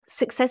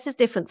Success is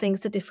different things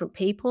to different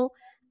people.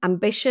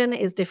 Ambition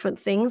is different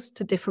things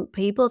to different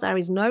people. There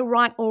is no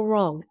right or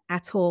wrong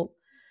at all.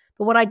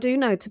 But what I do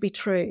know to be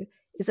true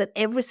is that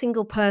every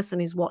single person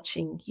is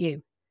watching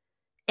you.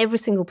 Every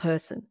single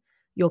person.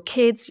 Your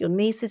kids, your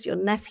nieces, your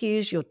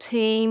nephews, your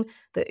team,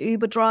 the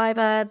Uber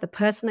driver, the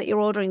person that you're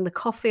ordering the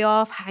coffee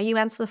off, how you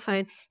answer the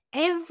phone.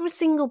 Every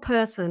single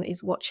person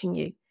is watching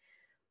you.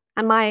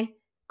 And my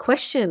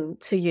question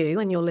to you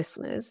and your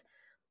listeners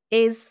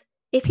is,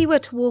 if you were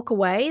to walk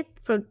away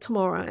from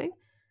tomorrow,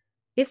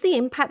 is the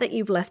impact that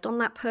you've left on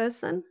that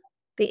person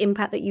the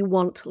impact that you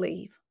want to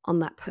leave on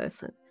that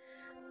person?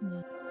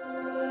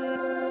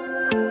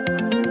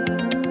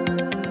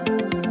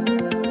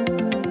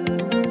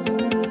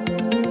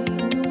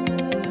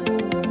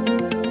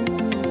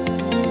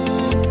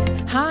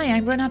 Hi,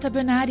 I'm Renata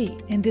Bernardi,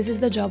 and this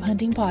is the Job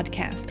Hunting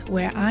Podcast,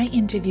 where I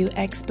interview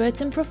experts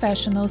and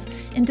professionals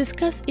and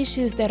discuss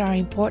issues that are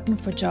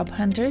important for job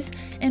hunters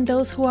and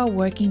those who are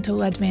working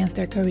to advance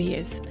their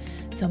careers.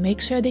 So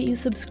make sure that you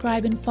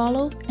subscribe and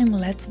follow, and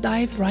let's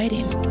dive right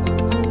in.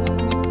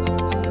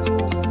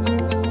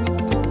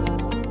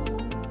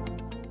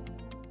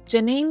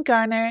 Janine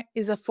Garner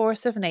is a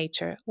force of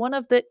nature, one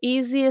of the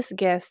easiest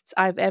guests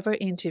I've ever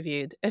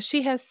interviewed, as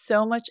she has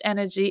so much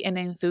energy and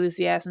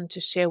enthusiasm to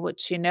share what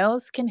she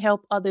knows can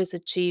help others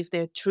achieve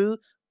their true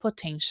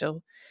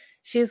potential.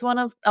 She is one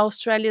of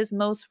Australia's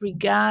most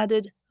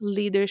regarded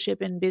leadership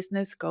and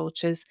business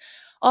coaches,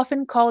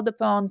 often called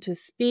upon to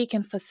speak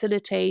and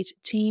facilitate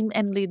team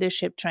and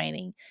leadership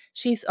training.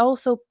 She's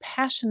also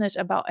passionate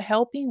about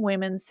helping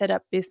women set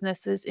up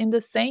businesses in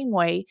the same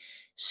way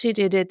she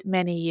did it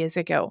many years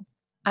ago.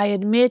 I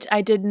admit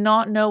I did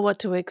not know what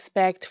to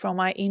expect from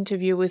my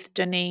interview with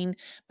Janine,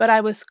 but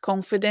I was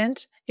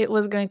confident it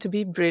was going to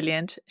be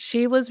brilliant.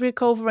 She was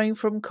recovering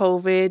from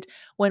COVID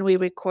when we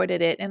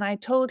recorded it, and I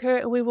told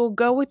her we will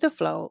go with the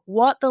flow.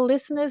 What the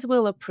listeners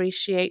will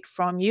appreciate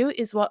from you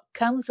is what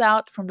comes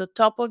out from the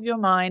top of your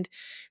mind,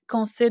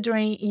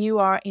 considering you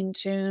are in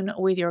tune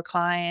with your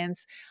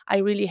clients. I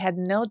really had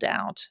no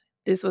doubt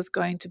this was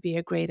going to be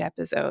a great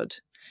episode.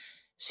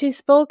 She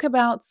spoke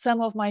about some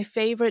of my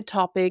favorite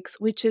topics,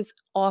 which is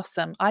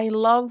awesome. I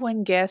love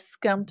when guests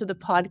come to the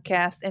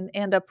podcast and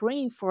end up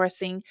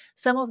reinforcing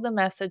some of the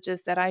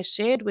messages that I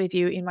shared with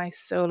you in my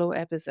solo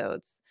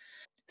episodes.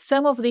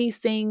 Some of these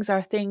things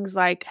are things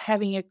like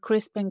having a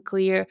crisp and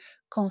clear,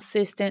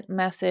 consistent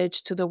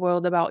message to the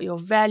world about your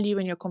value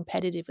and your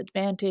competitive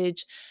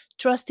advantage,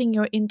 trusting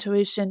your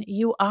intuition.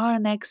 You are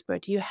an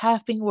expert. You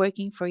have been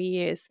working for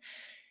years.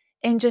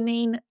 And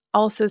Janine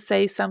also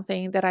says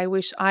something that I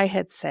wish I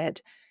had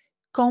said.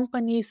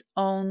 Companies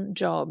own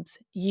jobs.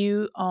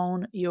 You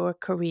own your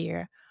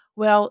career.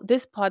 Well,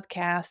 this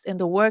podcast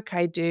and the work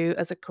I do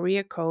as a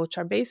career coach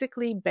are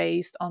basically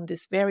based on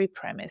this very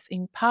premise.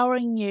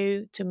 Empowering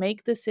you to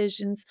make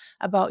decisions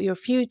about your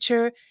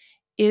future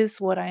is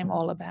what I am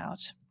all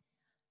about.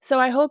 So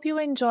I hope you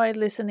enjoyed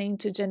listening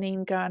to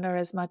Janine Garner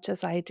as much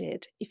as I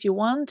did. If you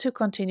want to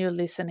continue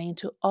listening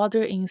to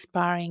other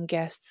inspiring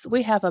guests,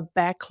 we have a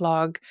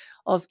backlog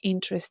of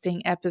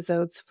interesting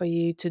episodes for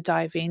you to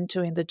dive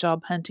into in the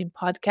Job Hunting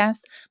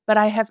Podcast, but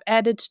I have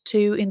added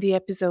 2 in the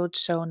episode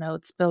show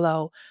notes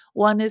below.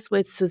 One is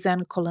with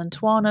Suzanne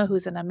Colantuono,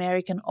 who's an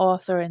American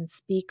author and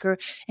speaker,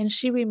 and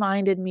she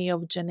reminded me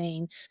of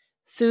Janine.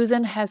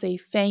 Susan has a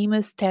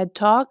famous TED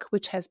Talk,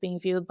 which has been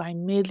viewed by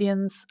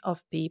millions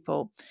of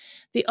people.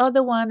 The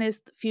other one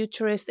is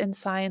futurist and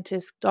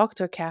scientist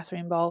Dr.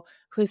 Catherine Ball,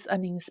 who's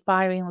an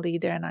inspiring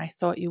leader, and I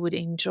thought you would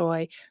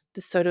enjoy the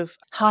sort of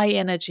high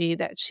energy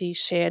that she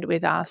shared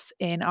with us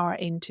in our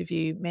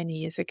interview many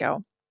years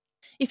ago.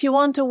 If you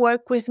want to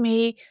work with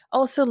me,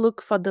 also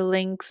look for the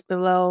links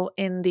below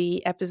in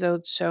the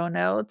episode show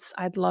notes.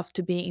 I'd love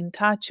to be in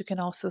touch. You can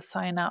also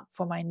sign up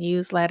for my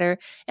newsletter.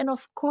 And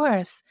of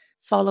course,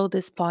 follow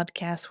this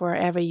podcast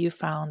wherever you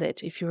found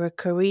it. If you're a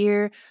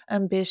career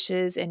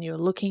ambitious and you're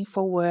looking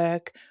for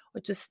work or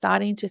just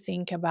starting to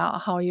think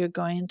about how you're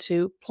going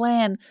to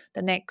plan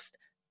the next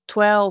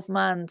 12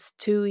 months,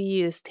 2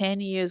 years, 10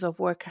 years of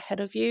work ahead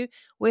of you,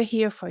 we're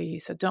here for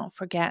you. So don't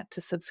forget to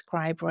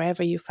subscribe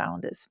wherever you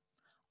found us.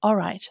 All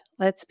right,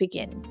 let's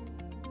begin.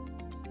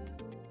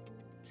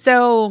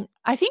 So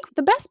I think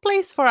the best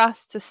place for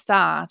us to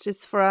start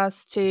is for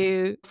us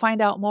to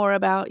find out more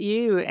about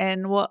you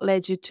and what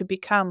led you to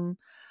become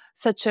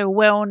such a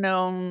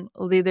well-known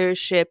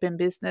leadership and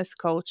business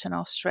coach in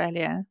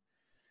Australia.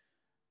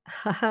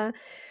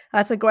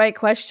 That's a great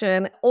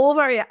question. All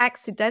very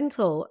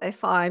accidental,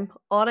 if I'm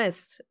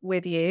honest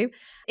with you.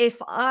 If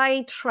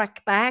I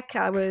track back,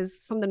 I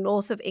was from the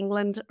north of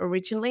England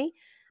originally.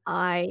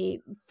 I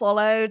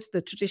followed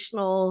the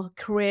traditional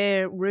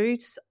career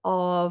route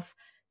of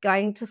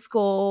going to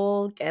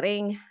school,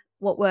 getting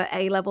what were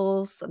A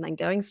levels, and then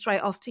going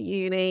straight off to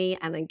uni,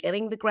 and then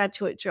getting the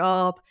graduate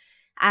job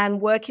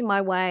and working my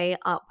way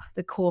up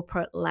the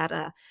corporate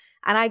ladder.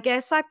 And I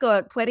guess I've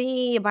got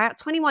about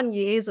 21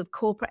 years of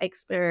corporate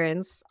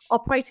experience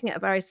operating at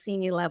very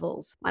senior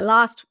levels. My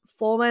last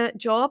former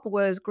job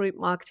was group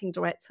marketing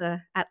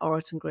director at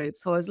Oraton Group.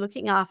 So I was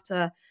looking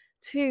after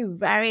two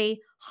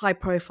very high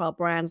profile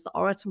brands, the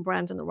Oroton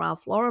brand and the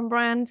Ralph Lauren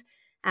brand,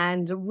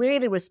 and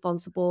really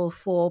responsible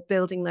for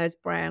building those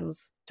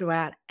brands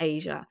throughout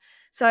Asia.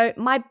 So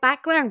my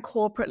background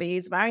corporately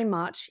is very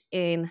much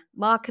in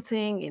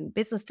marketing, in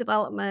business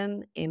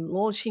development, in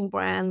launching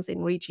brands,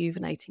 in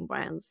rejuvenating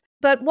brands.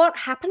 But what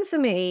happened for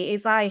me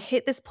is I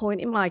hit this point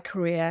in my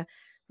career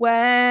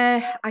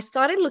where I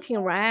started looking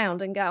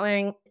around and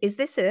going, is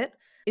this it?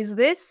 Is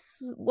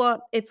this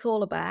what it's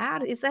all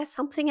about? Is there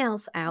something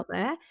else out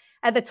there?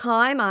 At the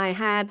time, I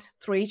had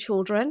 3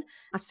 children.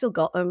 I've still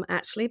got them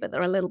actually, but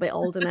they're a little bit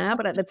older now.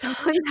 But at the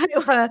time,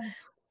 they were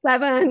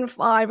 7,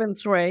 5, and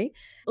 3.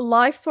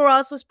 Life for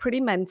us was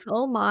pretty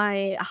mental.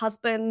 My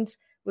husband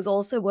was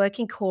also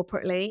working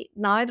corporately.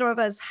 Neither of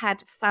us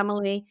had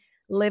family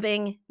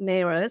living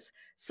near us.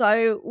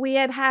 So we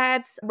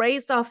had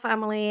raised our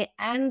family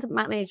and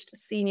managed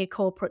senior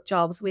corporate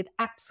jobs with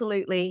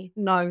absolutely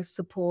no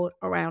support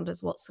around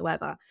us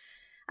whatsoever.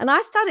 And I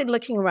started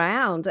looking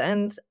around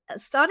and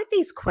started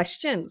these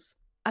questions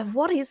of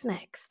what is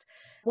next.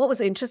 What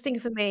was interesting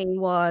for me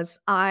was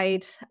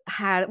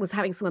was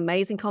having some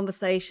amazing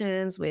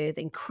conversations with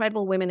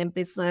incredible women in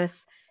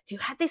business who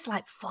had this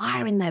like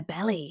fire in their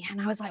belly.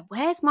 And I was like,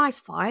 where's my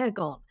fire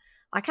gone?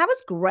 Like I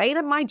was great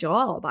at my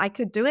job. I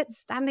could do it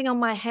standing on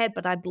my head,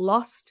 but I'd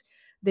lost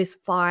this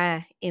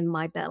fire in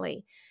my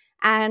belly.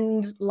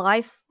 And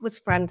life was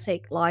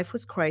frantic, life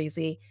was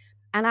crazy.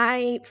 And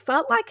I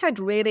felt like I'd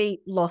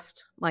really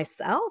lost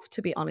myself,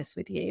 to be honest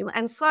with you.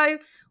 And so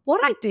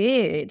what I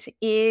did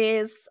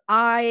is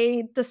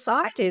I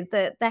decided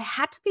that there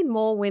had to be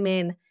more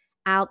women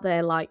out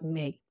there like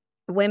me,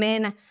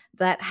 women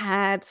that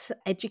had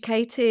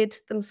educated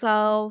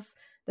themselves,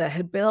 that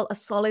had built a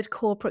solid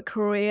corporate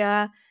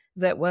career,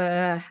 that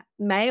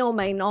may or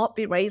may not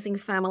be raising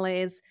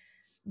families.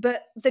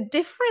 But the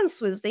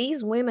difference was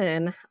these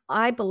women,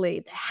 I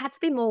believe, there had to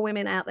be more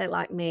women out there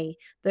like me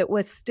that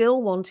were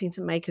still wanting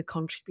to make a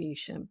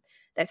contribution,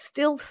 that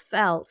still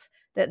felt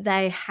that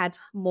they had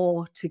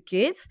more to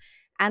give,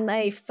 and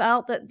they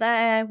felt that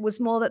there was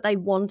more that they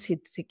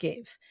wanted to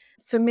give.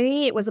 For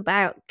me, it was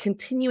about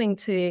continuing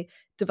to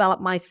develop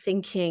my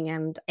thinking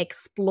and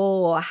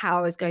explore how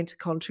I was going to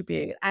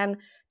contribute. And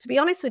to be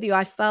honest with you,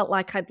 I felt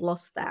like I'd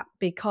lost that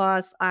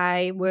because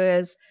I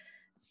was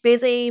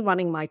busy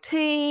running my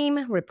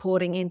team,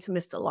 reporting into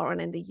Mr. Lauren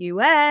in the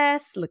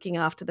US, looking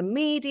after the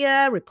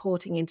media,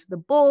 reporting into the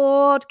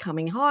board,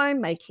 coming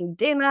home, making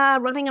dinner,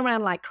 running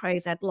around like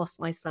crazy. I'd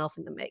lost myself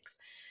in the mix.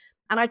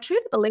 And I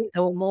truly believe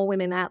there were more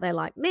women out there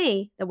like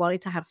me that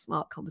wanted to have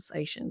smart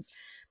conversations.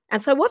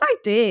 And so what I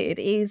did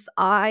is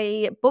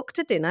I booked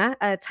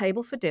a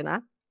table for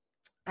dinner,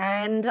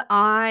 and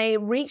I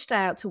reached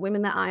out to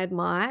women that I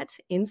admired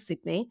in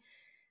Sydney.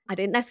 I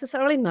didn't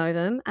necessarily know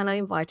them, and I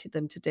invited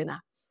them to dinner.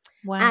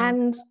 Wow.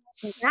 And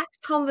that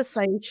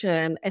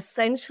conversation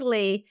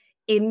essentially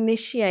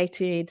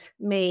initiated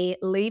me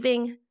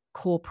leaving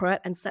corporate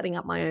and setting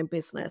up my own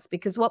business,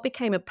 because what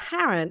became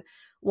apparent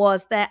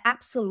was there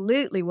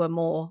absolutely were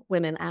more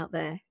women out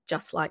there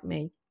just like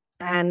me.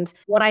 And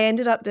what I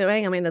ended up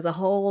doing, I mean, there's a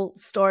whole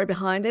story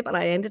behind it, but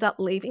I ended up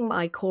leaving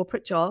my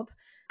corporate job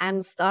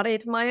and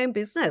started my own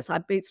business. I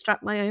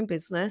bootstrapped my own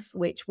business,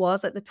 which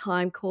was at the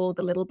time called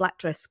the Little Black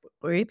Dress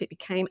Group. It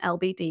became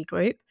LBD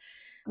Group,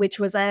 which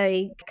was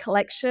a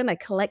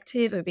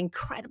collective of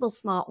incredible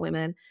smart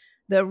women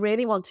that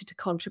really wanted to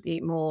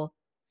contribute more.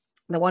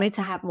 They wanted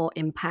to have more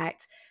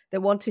impact. They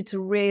wanted to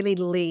really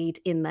lead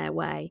in their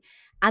way.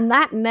 And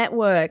that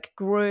network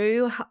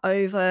grew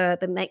over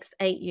the next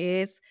 8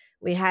 years.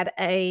 We had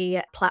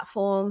a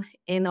platform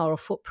or a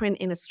footprint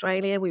in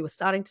Australia. We were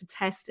starting to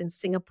test in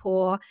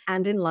Singapore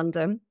and in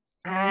London.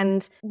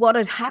 And what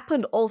had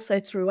happened also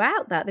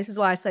throughout that, this is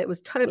why I say it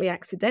was totally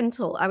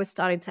accidental. I was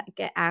starting to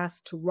get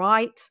asked to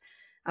write.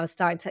 I was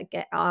starting to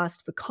get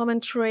asked for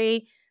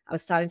commentary. I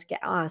was starting to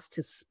get asked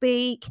to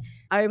speak.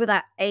 Over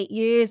that 8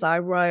 years, I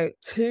wrote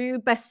 2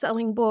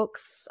 best-selling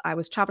books. I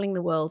was traveling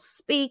the world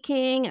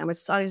speaking. I was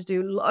starting to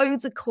do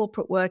loads of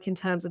corporate work in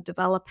terms of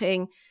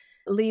developing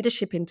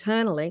leadership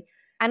internally.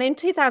 And in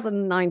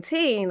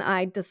 2019,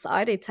 I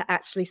decided to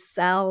actually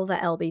sell the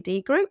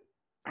LBD Group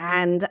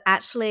and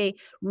actually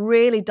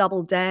really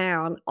double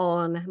down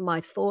on my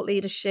thought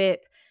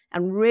leadership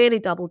and really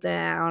double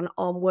down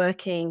on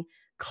working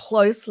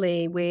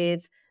closely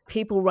with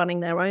people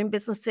running their own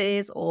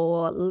businesses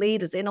or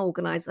leaders in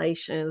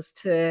organizations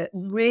to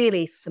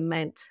really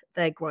cement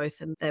their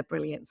growth and their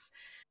brilliance.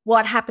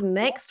 What happened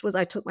next was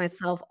I took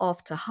myself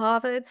off to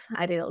Harvard.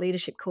 I did a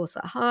leadership course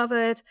at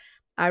Harvard.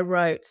 I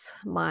wrote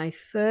my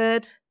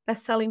 3rd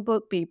best-selling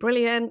book, Be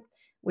Brilliant.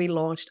 We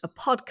launched a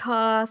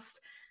podcast.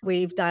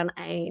 We've done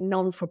a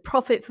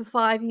non-for-profit for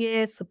 5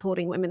 years,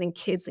 supporting women and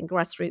kids in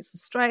grassroots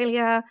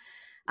Australia.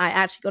 I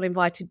actually got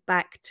invited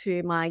back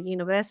to my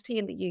university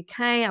in the UK.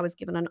 I was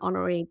given an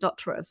honorary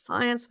doctorate of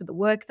science for the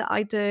work that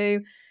I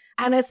do.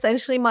 And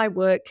essentially, my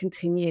work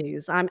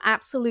continues. I'm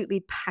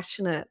absolutely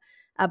passionate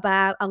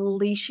about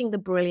unleashing the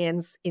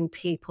brilliance in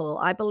people.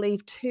 I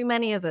believe too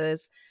many of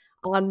us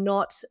are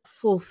not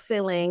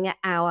fulfilling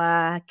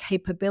our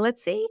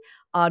capability,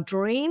 our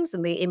dreams,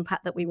 and the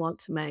impact that we want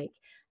to make.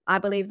 I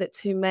believe that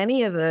too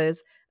many of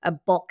us are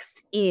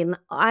boxed in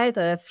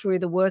either through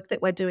the work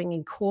that we're doing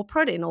in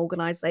corporate, in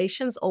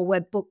organizations, or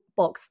we're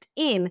boxed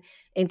in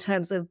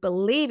terms of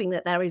believing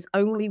that there is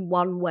only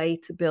one way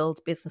to build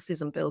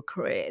businesses and build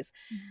careers.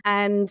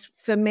 And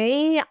for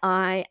me,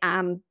 I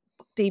am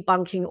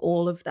debunking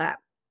all of that.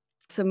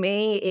 For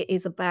me, it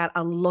is about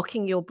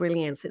unlocking your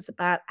brilliance. It's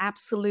about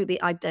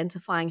absolutely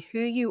identifying who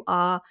you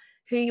are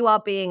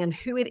being, and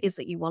who it is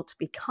that you want to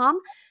become,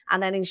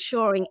 and then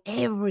ensuring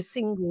every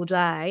single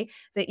day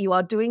that you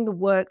are doing the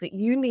work that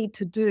you need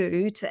to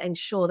do to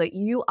ensure that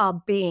you are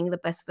being the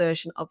best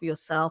version of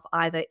yourself,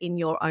 either in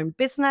your own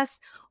business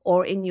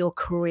or in your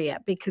career.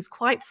 Because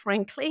quite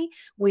frankly,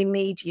 we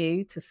need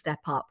you to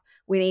step up.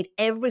 We need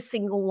every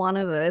single one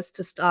of us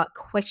to start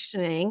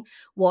questioning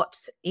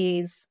what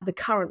is the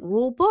current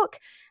rule book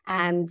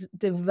and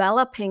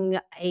developing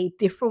a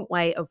different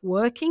way of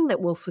working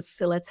that will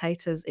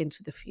facilitate us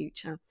into the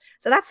future.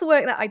 So that's the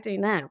work that I do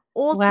now,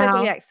 all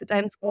totally Wow.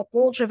 accidental,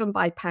 all driven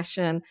by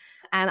passion.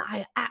 And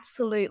I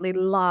absolutely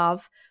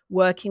love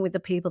working with the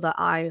people that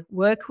I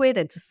work with,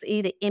 and to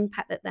see the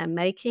impact that they're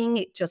making,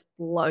 it just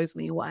blows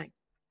me away.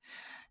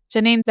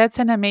 Janine, that's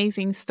an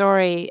amazing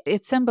story.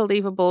 It's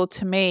unbelievable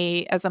to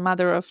me as a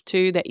mother of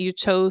two that you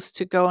chose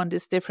to go on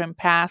this different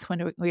path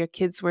when your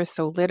kids were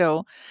so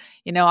little.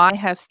 I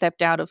have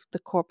stepped out of the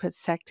corporate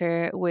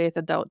sector with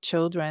adult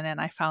children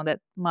and I found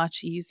it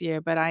much easier.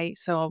 I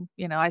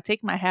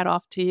take my hat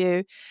off to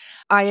you.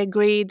 I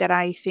agree that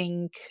I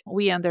think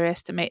we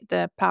underestimate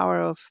the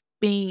power of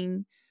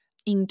being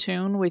in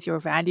tune with your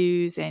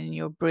values and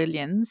your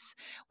brilliance.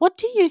 What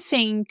do you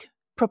think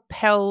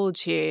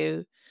propelled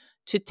you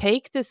to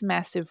take this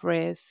massive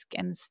risk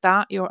and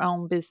start your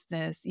own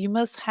business? You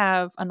must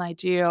have an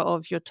idea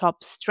of your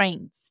top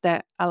strengths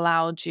that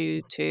allowed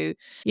you to,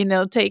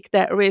 take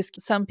that risk.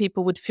 Some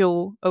people would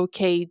feel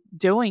okay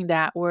doing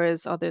that,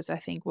 whereas others, I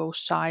think, will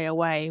shy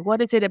away.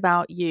 What is it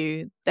about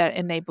you that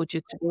enabled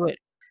you to do it?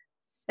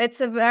 It's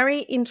a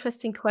very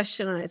interesting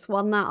question, and it's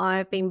one that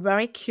I've been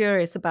very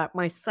curious about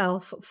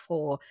myself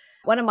for.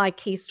 One of my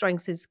key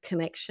strengths is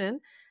connection.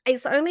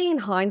 It's only in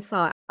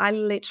hindsight. I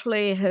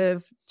literally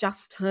have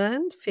just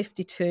turned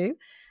 52,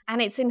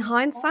 and it's in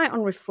hindsight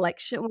on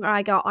reflection where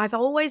I go, I've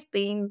always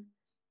been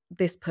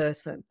this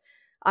person.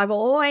 I've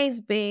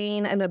always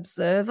been an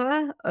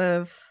observer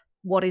of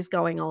what is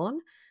going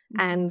on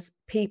and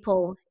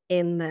people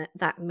in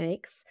that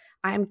mix.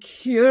 I am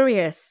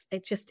curious,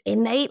 it's just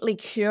innately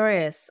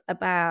curious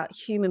about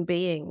human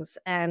beings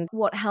and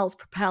what helps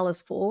propel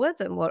us forward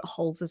and what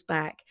holds us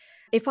back.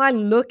 If I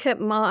look at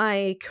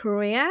my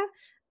career,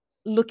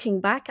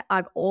 looking back,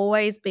 I've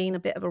always been a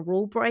bit of a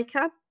rule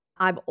breaker.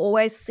 I've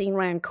always seen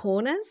round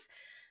corners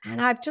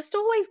and I've just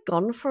always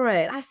gone for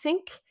it. I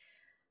think,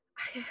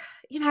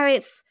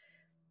 it's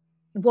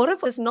what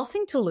if there's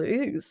nothing to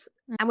lose?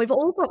 And we've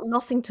all got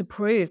nothing to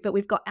prove, but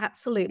we've got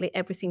absolutely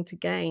everything to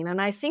gain.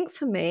 And I think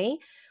for me,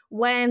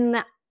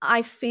 when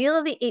I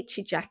feel the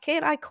itchy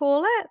jacket, I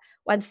call it,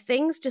 when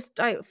things just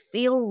don't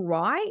feel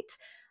right,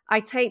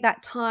 I take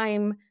that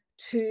time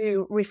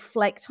to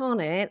reflect on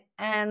it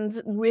and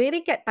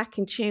really get back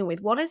in tune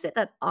with what is it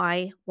that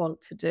I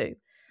want to do?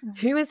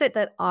 Who is it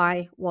that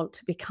I want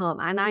to become?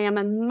 And I am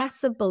a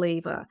massive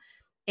believer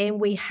in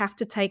we have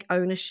to take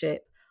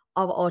ownership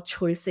of our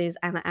choices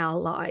and our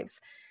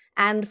lives.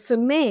 And for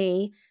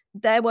me,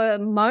 there were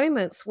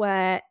moments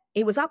where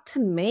it was up to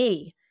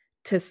me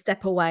to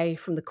step away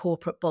from the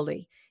corporate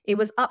bully. It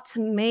was up to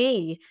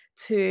me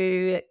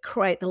to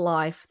create the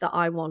life that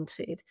I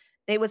wanted.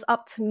 It was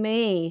up to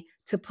me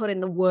to put in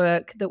the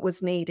work that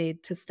was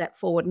needed to step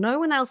forward. No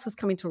one else was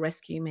coming to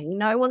rescue me.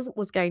 No one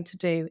was going to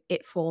do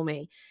it for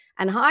me.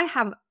 And I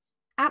have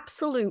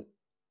absolute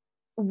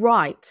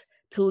right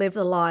to live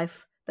the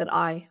life that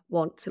I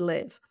want to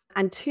live.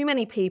 And too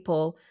many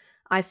people,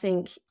 I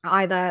think,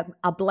 either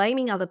are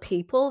blaming other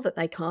people that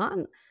they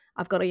can't.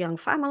 I've got a young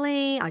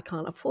family, I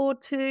can't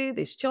afford to,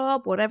 this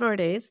job, whatever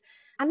it is.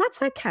 And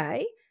that's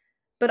okay.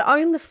 But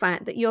own the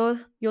fact that you're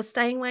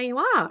staying where you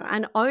are,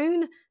 and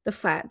own the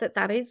fact that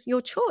that is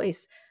your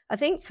choice. I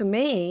think for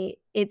me,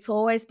 it's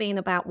always been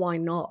about why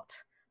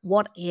not?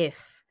 What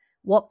if?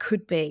 What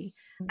could be?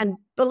 And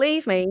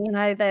believe me,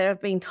 there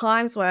have been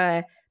times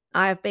where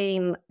I have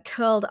been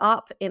curled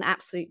up in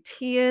absolute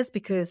tears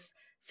because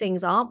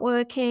things aren't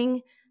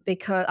working,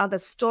 because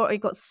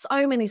you've got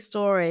so many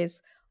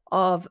stories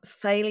of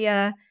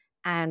failure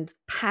and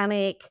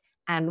panic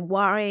and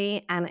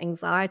worry and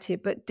anxiety.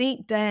 But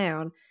deep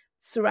down,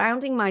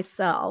 surrounding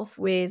myself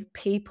with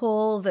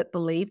people that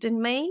believed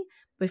in me,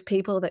 with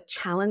people that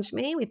challenged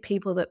me, with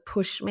people that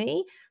pushed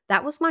me,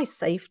 that was my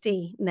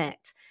safety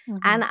net.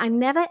 And I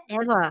never,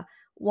 ever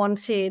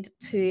wanted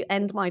to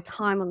end my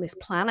time on this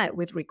planet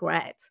with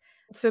regret.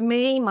 For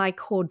me, my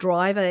core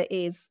driver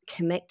is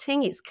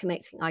connecting. It's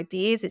connecting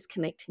ideas, it's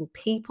connecting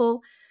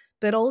people,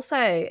 but also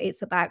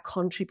it's about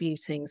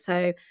contributing.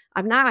 So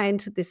I've now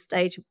entered this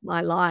stage of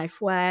my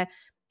life where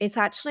it's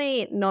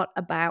actually not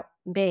about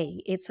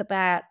me. It's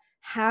about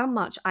how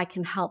much I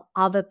can help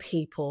other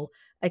people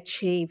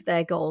achieve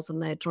their goals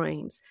and their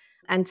dreams.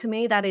 And to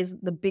me, that is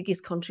the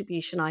biggest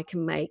contribution I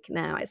can make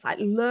now. It's like,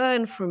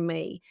 learn from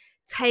me,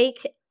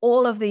 take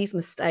all of these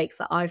mistakes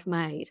that I've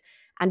made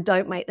and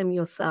don't make them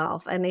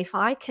yourself. And if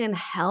I can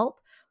help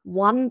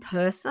one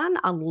person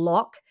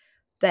unlock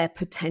their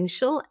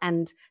potential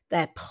and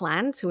their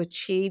plan to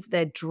achieve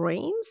their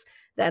dreams,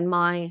 then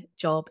my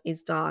job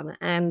is done.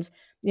 And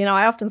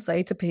I often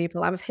say to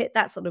people, I've hit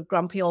that sort of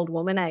grumpy old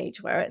woman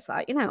age where it's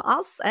like,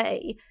 I'll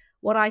say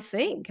what I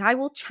think. I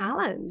will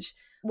challenge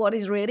what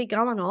is really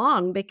going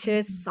on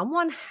because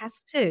someone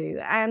has to.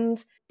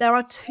 And there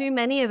are too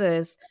many of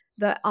us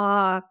that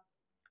are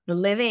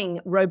living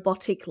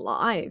robotic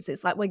lives.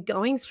 It's like we're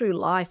going through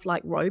life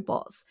like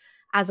robots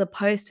as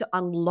opposed to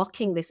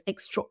unlocking this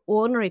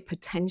extraordinary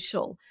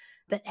potential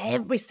that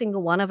every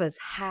single one of us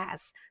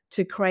has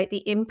to create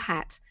the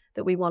impact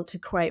that we want to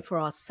create for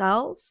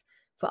ourselves,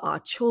 for our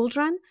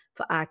children,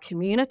 for our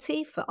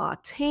community, for our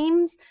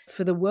teams,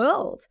 for the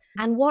world.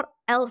 And what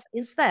else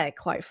is there,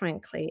 quite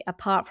frankly,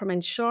 apart from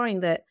ensuring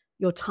that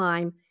your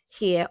time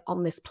here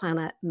on this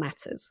planet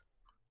matters?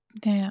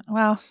 Yeah,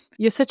 well,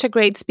 you're such a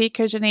great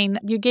speaker, Janine.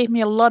 You gave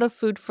me a lot of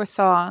food for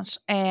thought.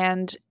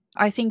 And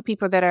I think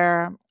people that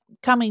are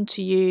coming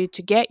to you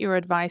to get your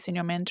advice and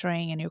your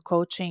mentoring and your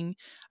coaching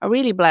are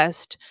really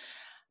blessed.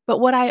 But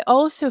what I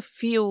also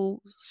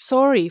feel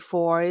sorry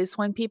for is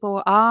when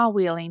people are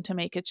willing to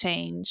make a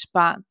change,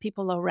 but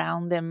people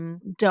around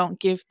them don't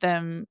give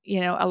them,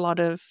 a lot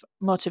of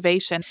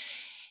motivation.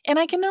 And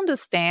I can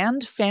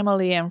understand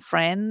family and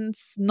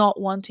friends not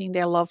wanting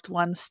their loved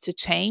ones to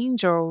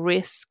change or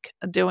risk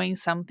doing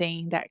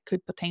something that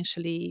could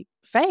potentially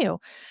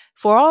fail.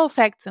 For all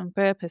facts and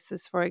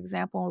purposes, for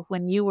example,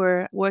 when you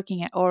were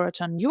working at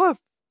Oraton, you were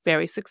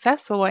very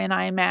successful. And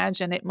I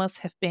imagine it must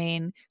have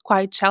been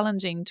quite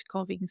challenging to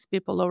convince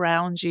people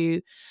around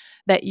you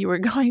that you were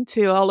going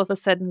to all of a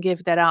sudden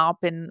give that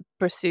up and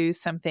pursue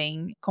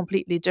something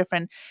completely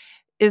different.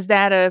 Is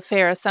that a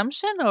fair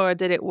assumption, or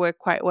did it work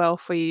quite well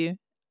for you?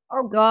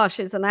 Oh gosh,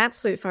 it's an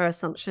absolute fair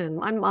assumption.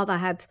 My mother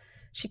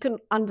she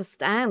couldn't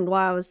understand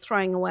why I was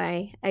throwing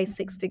away a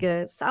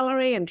six-figure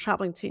salary and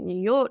traveling to New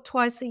York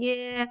twice a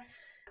year.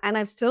 And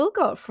I've still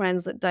got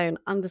friends that don't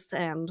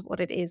understand what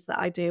it is that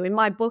I do. In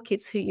my book,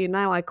 It's Who You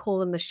Know, I call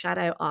them the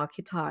shadow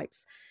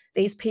archetypes.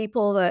 These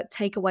people that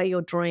take away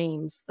your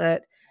dreams,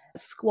 that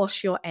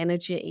squash your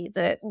energy,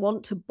 that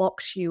want to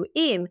box you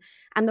in.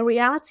 And the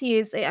reality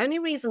is the only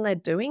reason they're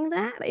doing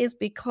that is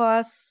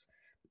because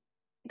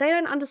they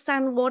don't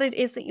understand what it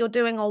is that you're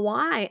doing or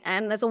why.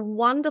 And there's a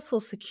wonderful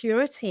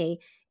security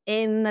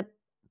in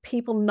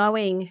people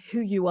knowing who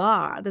you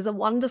are. There's a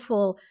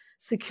wonderful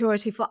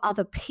security for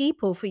other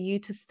people for you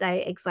to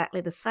stay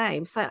exactly the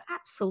same. So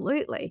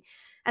absolutely.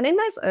 And in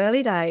those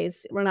early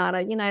days,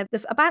 Renata,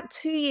 about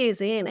 2 years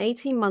in,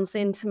 18 months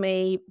into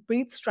me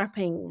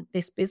bootstrapping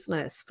this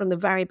business from the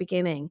very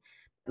beginning,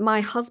 my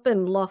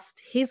husband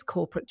lost his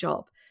corporate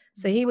job.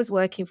 So he was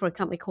working for a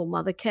company called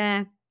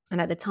Mothercare. And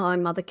at the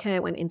time,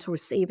 Mothercare went into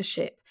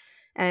receivership,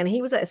 and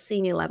he was at a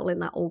senior level in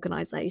that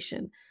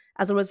organization.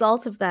 As a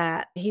result of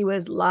that, he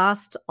was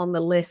last on the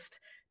list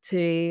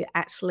to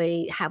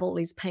actually have all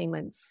these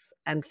payments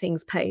and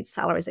things paid,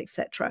 salaries,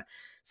 etc.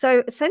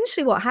 So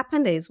essentially what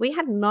happened is we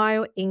had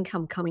no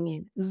income coming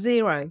in,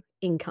 zero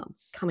income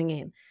coming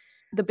in.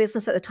 The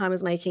business at the time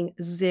was making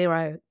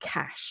zero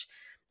cash.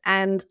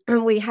 And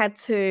we had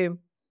to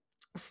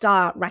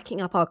start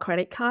racking up our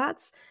credit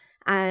cards.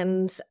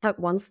 And at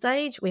one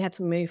stage, we had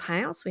to move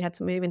house. We had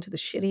to move into the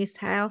shittiest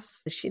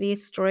house, the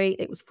shittiest street.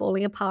 It was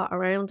falling apart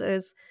around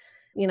us.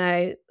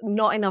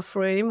 Not enough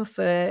room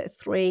for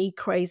 3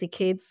 crazy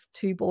kids,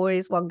 2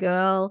 boys, 1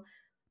 girl,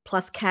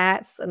 plus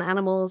cats and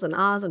animals and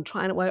us, and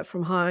trying to work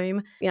from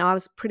home. I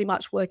was pretty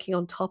much working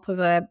on top of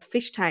a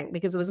fish tank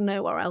because there was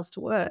nowhere else to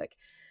work.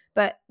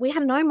 But we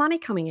had no money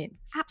coming in,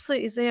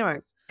 absolutely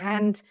zero.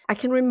 And I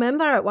can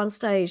remember at one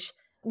stage,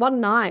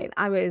 one night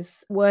I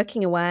was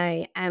working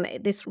away and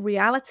this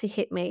reality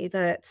hit me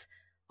that,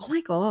 oh my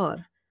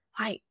God,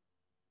 I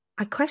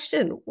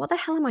questioned, what the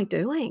hell am I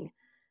doing?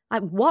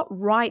 Like, what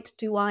right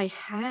do I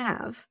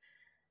have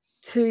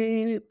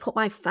to put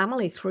my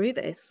family through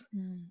this,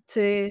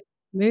 to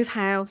move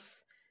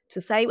house, to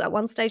say at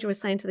one stage we were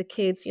saying to the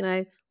kids,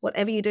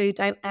 whatever you do,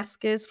 don't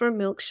ask us for a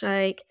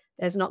milkshake.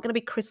 There's not going to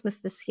be Christmas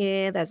this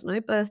year. There's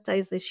no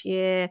birthdays this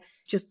year.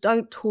 Just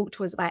don't talk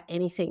to us about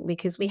anything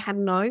because we had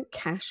no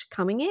cash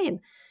coming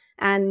in.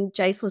 And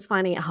Jason was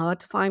finding it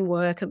hard to find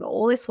work. And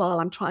all this while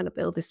I'm trying to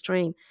build this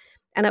dream.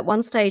 And at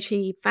one stage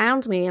he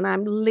found me and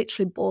I'm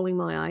literally bawling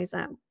my eyes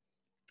out.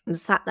 I'm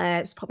sat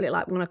there. It's probably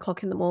like 1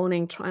 o'clock in the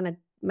morning trying to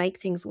make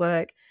things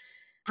work.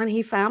 And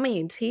he found me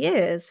in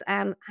tears.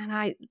 And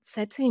I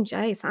said to him,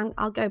 Jace,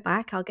 I'll go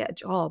back. I'll get a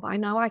job. I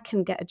know I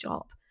can get a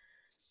job.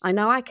 I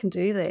know I can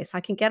do this. I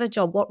can get a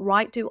job. What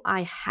right do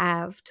I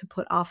have to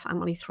put our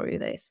family through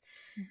this?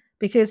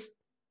 Because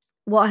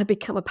what had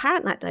become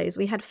apparent that day is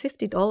we had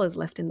 $50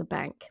 left in the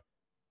bank.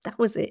 That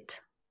was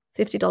it,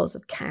 $50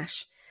 of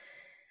cash.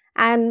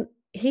 And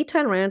he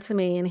turned around to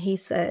me and he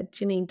said,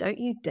 Janine, don't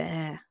you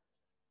dare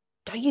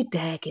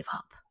give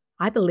up.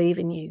 I believe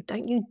in you.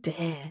 Don't you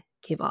dare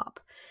give up.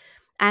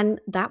 And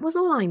that was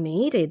all I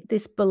needed,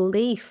 this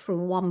belief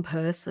from one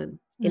person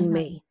in Mm-hmm.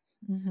 me.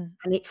 Mm-hmm.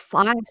 And it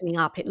fired me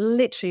up. It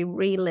literally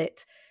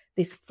relit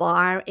this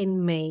fire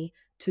in me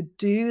to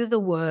do the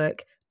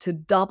work, to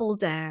double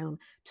down,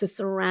 to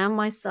surround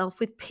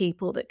myself with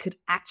people that could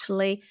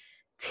actually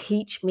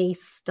teach me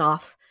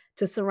stuff,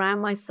 to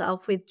surround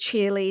myself with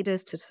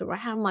cheerleaders, to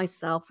surround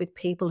myself with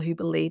people who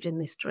believed in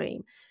this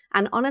dream.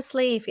 And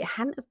honestly, if it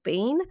hadn't have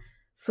been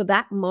for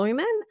that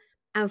moment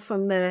and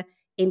from the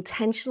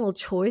intentional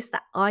choice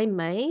that I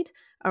made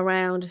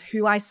around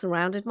who I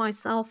surrounded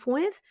myself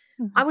with,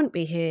 Mm-hmm. I wouldn't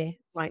be here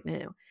right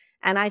now.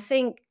 And I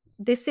think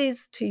this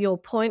is to your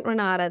point,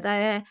 Renata,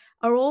 there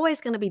are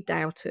always going to be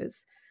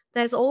doubters.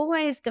 There's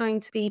always going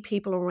to be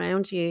people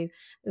around you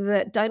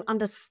that don't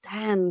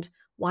understand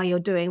why you're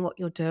doing what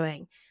you're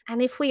doing.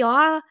 And if we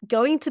are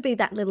going to be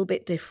that little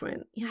bit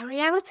different,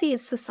 reality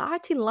is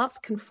society loves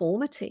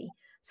conformity.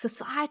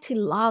 Society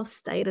loves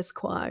status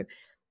quo.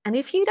 And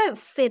if you don't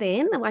fit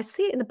in, and I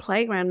see it in the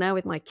playground now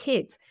with my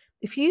kids,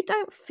 if you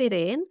don't fit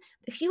in,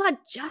 if you are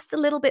just a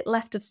little bit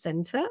left of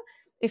center,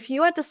 if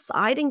you are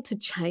deciding to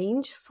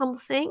change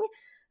something,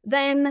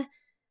 then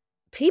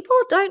people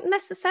don't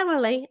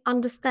necessarily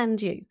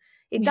understand you.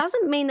 It Yeah.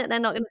 doesn't mean that they're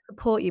not going to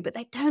support you, but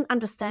they don't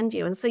understand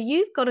you. And so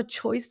you've got a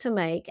choice to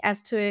make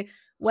as to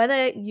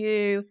whether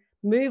you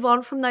move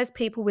on from those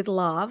people with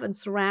love and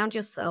surround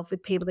yourself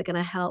with people that are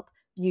going to help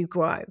you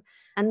grow.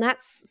 And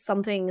that's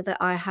something that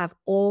I have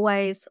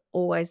always,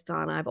 always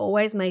done. I've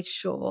always made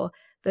sure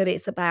that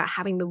it's about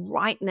having the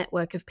right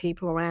network of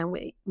people around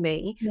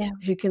me Yeah.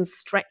 who can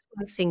stretch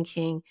my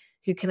thinking,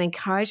 who can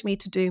encourage me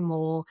to do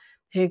more,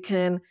 who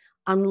can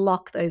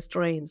unlock those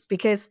dreams.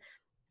 Because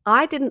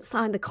I didn't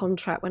sign the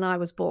contract when I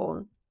was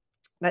born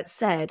that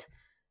said,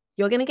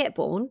 you're going to get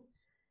born.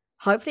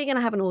 Hopefully, you're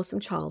going to have an awesome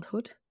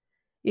childhood.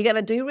 You're going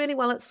to do really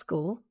well at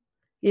school.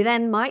 You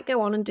then might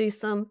go on and do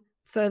some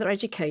further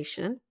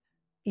education.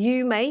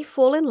 You may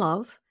fall in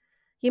love.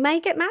 You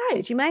may get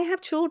married. You may have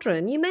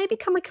children. You may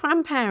become a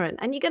grandparent,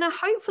 and you're going to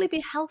hopefully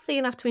be healthy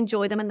enough to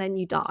enjoy them, and then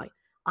you die.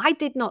 I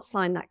did not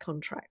sign that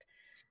contract.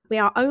 We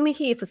are only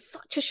here for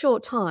such a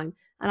short time,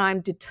 and I'm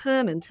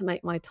determined to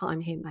make my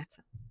time here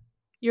matter.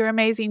 You're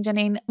amazing,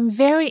 Janine. I'm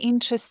very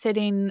interested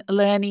in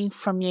learning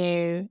from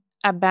you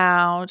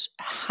about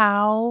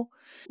how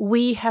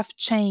we have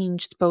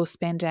changed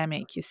post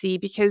pandemic, you see,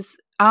 because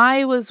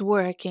I was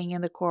working in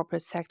the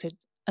corporate sector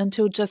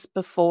until just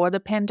before the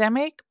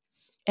pandemic.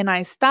 And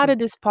I Mm. started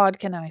this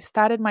podcast and I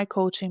started my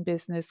coaching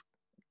business,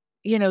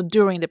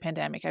 during the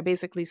pandemic. I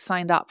basically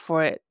signed up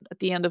for it at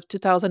the end of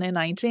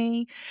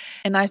 2019.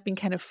 And I've been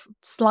kind of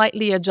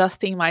slightly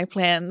adjusting my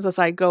plans as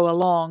I go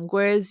along.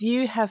 Whereas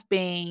you have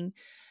been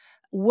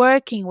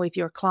working with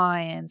your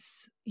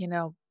clients,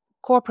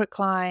 corporate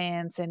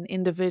clients and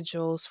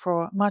individuals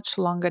for much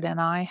longer than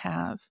I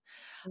have.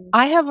 Mm.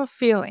 I have a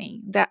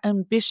feeling that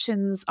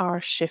ambitions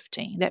are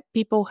shifting, that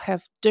people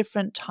have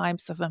different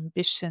types of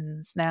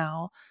ambitions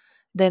now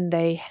than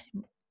they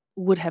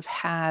would have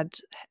had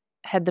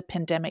the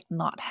pandemic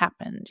not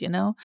happened.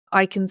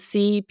 I can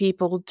see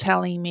people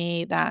telling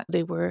me that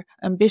they were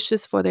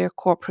ambitious for their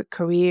corporate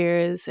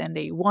careers and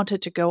they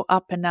wanted to go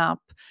up and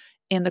up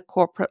in the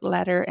corporate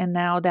ladder, and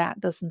now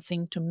that doesn't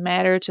seem to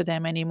matter to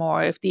them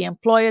anymore. If the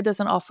employer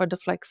doesn't offer the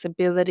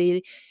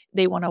flexibility,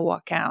 they want to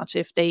walk out.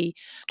 If they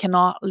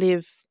cannot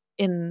live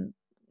in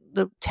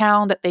the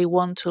town that they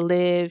want to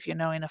live, in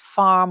a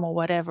farm or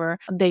whatever,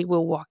 they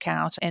will walk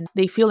out and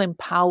they feel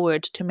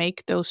empowered to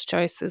make those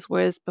choices,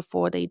 whereas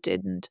before they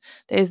didn't.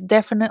 There's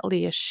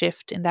definitely a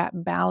shift in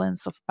that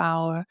balance of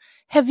power.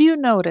 Have you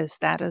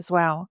noticed that as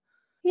well?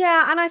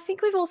 Yeah, and I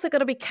think we've also got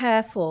to be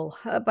careful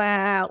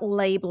about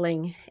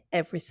labeling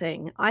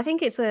everything. I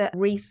think it's a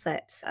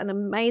reset, an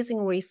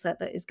amazing reset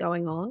that is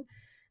going on.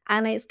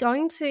 And it's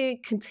going to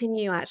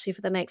continue actually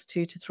for the next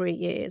 2 to 3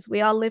 years.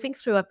 We are living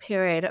through a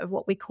period of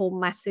what we call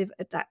massive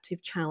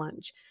adaptive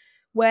challenge,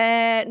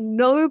 where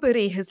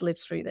nobody has lived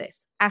through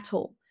this at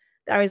all.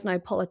 There is no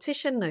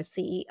politician, no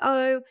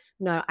CEO,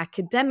 no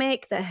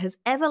academic that has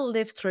ever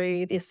lived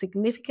through the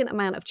significant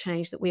amount of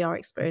change that we are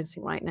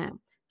experiencing right now.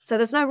 So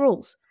there's no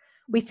rules.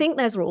 We think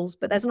there's rules,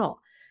 but there's not.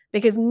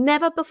 Because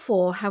never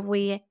before have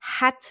we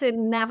had to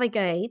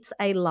navigate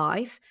a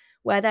life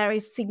where there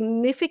is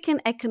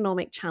significant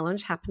economic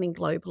challenge happening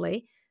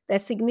globally.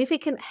 There's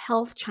significant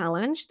health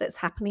challenge that's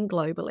happening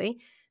globally.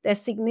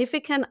 There's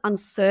significant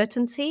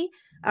uncertainty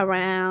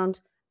around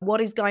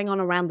what is going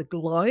on around the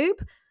globe.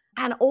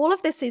 And all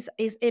of this is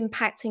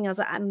impacting us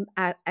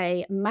at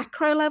a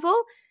macro level,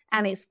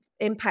 and it's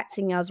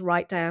impacting us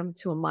right down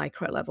to a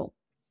micro level.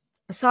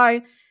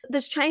 So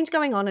there's change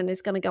going on and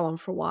it's going to go on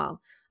for a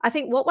while. I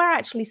think what we're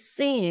actually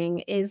seeing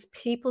is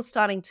people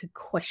starting to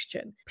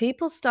question,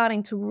 people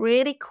starting to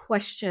really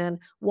question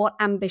what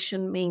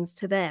ambition means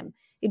to them.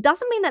 It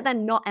doesn't mean that they're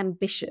not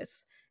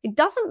ambitious. It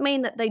doesn't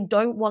mean that they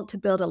don't want to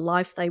build a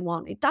life they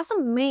want. It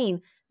doesn't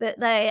mean that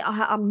they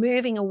are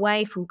moving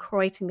away from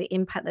creating the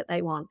impact that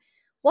they want.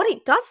 What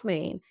it does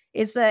mean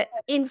is that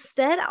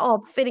instead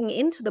of fitting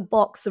into the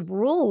box of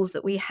rules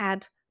that we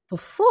had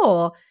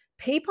before,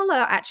 people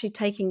are actually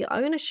taking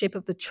ownership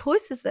of the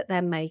choices that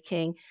they're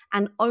making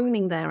and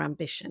owning their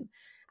ambition.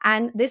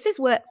 And this is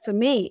what, for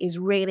me, is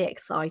really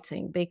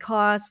exciting,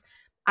 because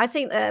I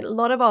think that a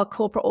lot of our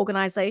corporate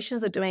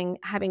organizations are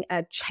having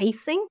a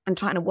chasing and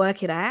trying to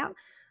work it out.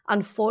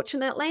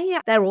 Unfortunately,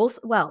 they're also,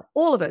 well,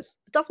 all of us,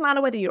 it doesn't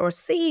matter whether you're a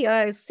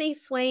CEO,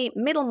 C-suite,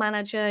 middle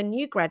manager,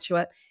 new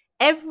graduate,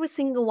 every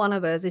single one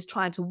of us is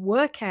trying to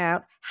work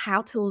out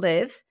how to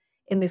live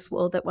in this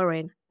world that we're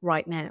in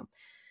right now.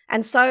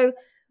 And so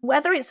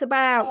whether it's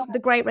about the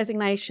Great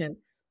Resignation,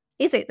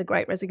 is it the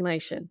Great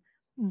Resignation?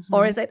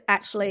 Or is it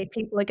actually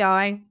people are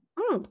going,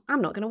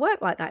 I'm not going to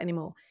work like that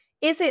anymore?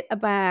 Is it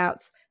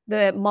about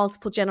the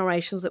multiple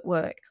generations at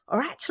work?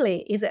 Or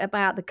actually, is it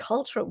about the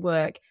culture at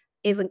work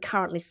isn't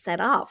currently set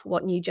up for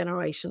what new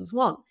generations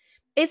want?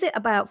 Is it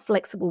about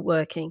flexible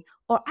working?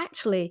 Or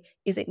actually,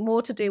 is it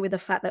more to do with the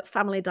fact that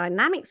family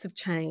dynamics have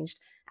changed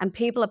and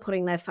people are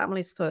putting their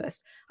families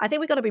first? I think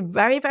we've got to be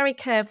very, very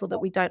careful that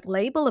we don't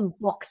label and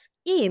box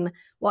in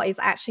what is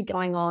actually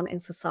going on in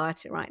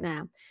society right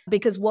now.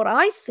 Because what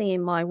I see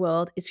in my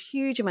world is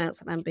huge amounts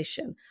of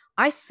ambition.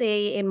 I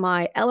see in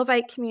my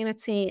Elevate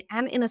community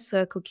and Inner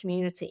Circle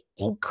community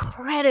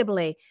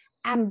incredibly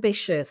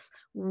ambitious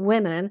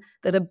women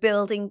that are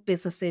building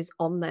businesses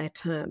on their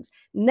terms.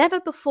 Never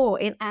before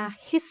in our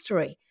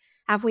history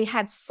have we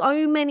had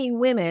so many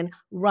women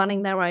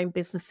running their own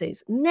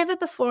businesses. Never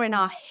before in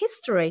our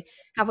history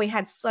have we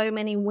had so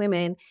many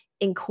women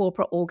in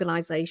corporate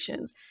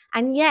organizations.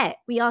 And yet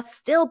we are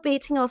still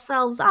beating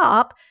ourselves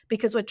up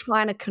because we're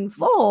trying to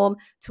conform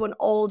to an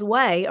old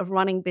way of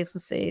running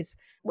businesses,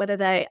 whether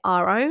they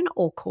are our own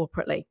or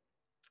corporately.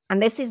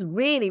 And this is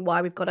really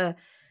why we've got to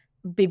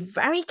be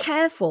very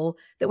careful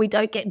that we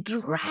don't get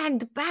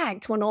dragged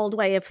back to an old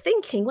way of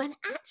thinking, when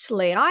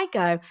actually I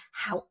go,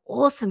 how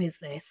awesome is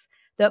this?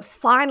 That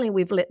finally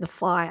we've lit the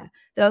fire,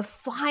 that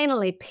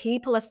finally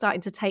people are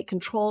starting to take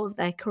control of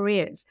their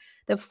careers,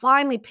 that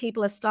finally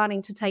people are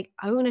starting to take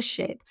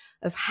ownership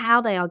of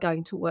how they are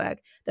going to work,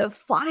 that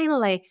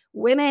finally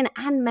women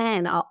and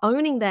men are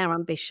owning their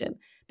ambition.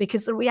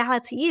 Because the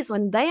reality is,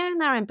 when they own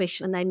their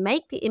ambition and they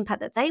make the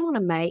impact that they want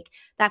to make,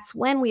 that's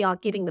when we are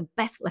giving the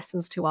best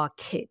lessons to our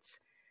kids.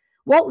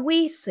 What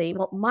we see,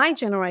 what my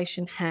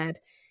generation had,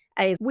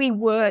 is we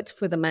worked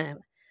for the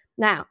man.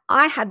 Now,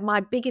 I had my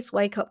biggest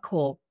wake-up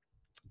call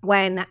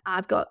when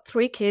I've got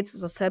 3 kids,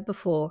 as I said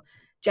before.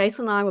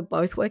 Jason and I were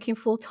both working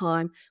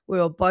full-time. We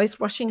were both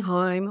rushing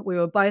home.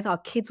 Our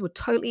kids were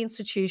totally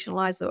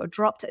institutionalized. They were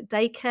dropped at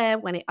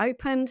daycare when it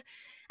opened.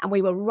 And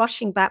we were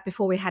rushing back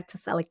before we had to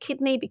sell a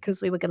kidney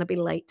because we were going to be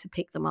late to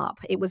pick them up.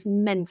 It was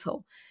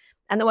mental.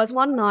 And there was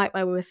one night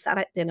where we were sat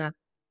at dinner,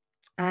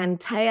 and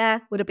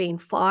Taya would have been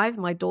 5.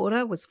 My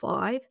daughter was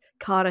 5.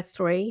 Carter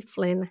 3.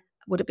 Flynn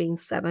would have been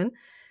 7.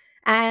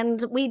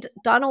 And we'd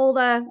done all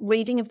the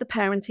reading of the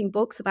parenting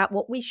books about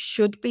what we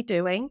should be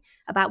doing,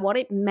 about what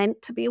it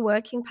meant to be a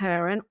working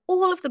parent,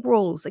 all of the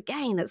rules,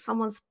 again, that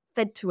someone's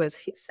fed to us,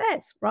 who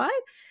says, right?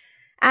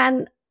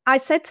 And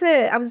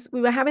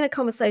we were having a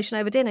conversation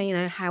over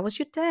dinner, how was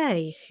your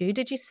day? Who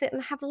did you sit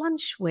and have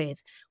lunch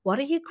with? What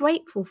are you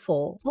grateful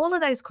for? All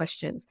of those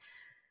questions.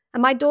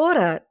 And my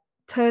daughter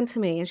turned to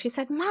me and she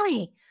said,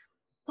 Mummy,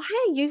 why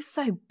are you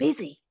so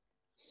busy?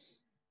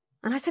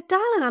 And I said,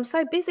 darling, I'm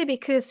so busy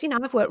because,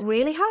 I've worked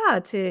really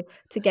hard to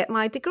get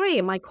my degree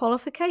and my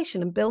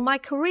qualification and build my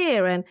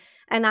career. And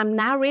I'm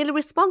now really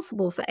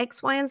responsible for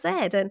X, Y, and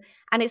Z.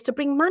 And it's to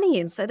bring money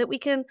in so that we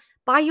can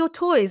buy your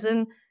toys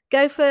and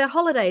go for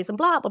holidays and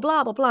blah, blah,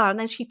 blah, blah, blah. And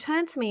then she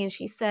turned to me and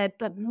she said,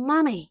 but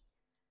Mummy,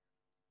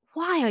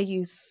 why are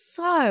you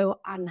so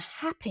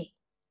unhappy?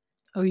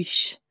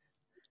 Oish,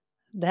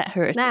 that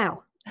hurt.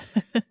 Now,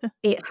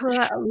 it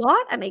hurt a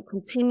lot and it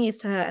continues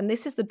to hurt. And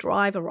this is the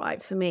driver,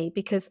 right, for me,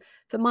 because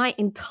for my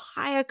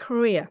entire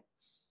career,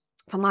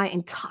 for my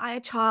entire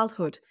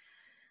childhood,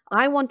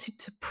 I wanted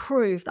to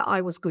prove that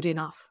I was good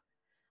enough.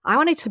 I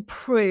wanted to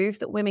prove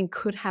that women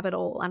could have it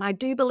all. And I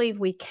do believe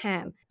we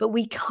can, but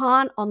we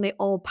can't on the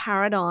old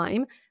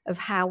paradigm of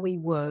how we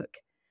work.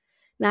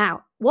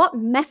 Now, what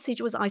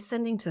message was I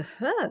sending to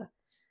her?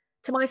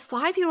 To my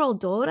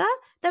 5-year-old daughter,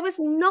 there was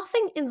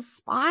nothing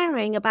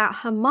inspiring about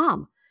her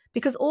mum,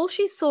 because all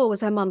she saw was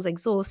her mum's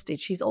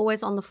exhausted. She's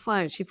always on the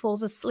phone. She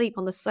falls asleep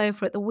on the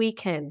sofa at the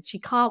weekends. She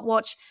can't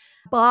watch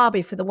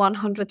Barbie for the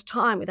 100th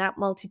time without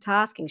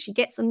multitasking. She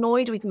gets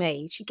annoyed with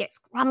me. She gets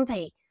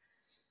grumpy.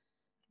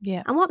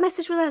 Yeah. And what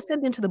message was I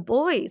sending to the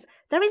boys?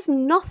 There is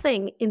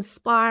nothing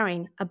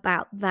inspiring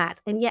about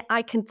that. And yet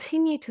I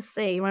continue to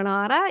see,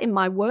 Renata, in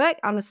my work,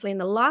 honestly, in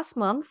the last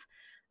month,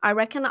 I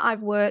reckon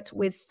I've worked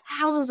with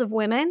thousands of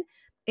women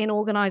in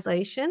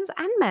organizations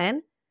and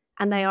men,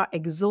 and they are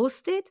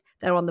exhausted.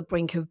 They're on the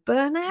brink of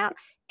burnout.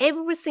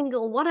 Every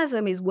single one of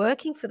them is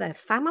working for their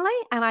family.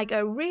 And I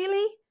go,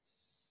 really?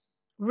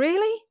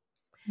 Really?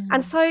 Mm.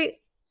 And so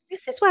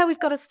This is where we've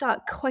got to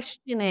start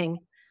questioning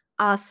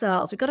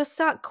ourselves. We've got to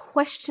start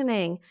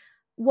questioning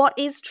what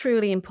is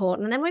truly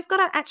important. And then we've got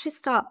to actually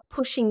start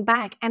pushing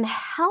back and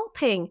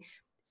helping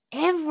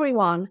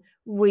everyone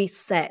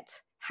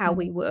reset how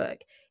we Mm.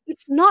 work.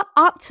 It's not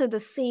up to the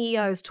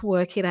CEOs to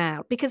work it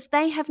out because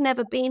they have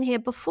never been here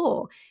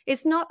before.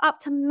 It's not up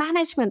to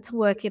management to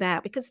work it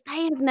out because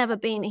they have never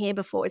been here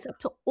before. It's up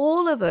to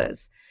all of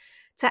us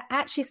to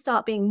actually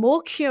start being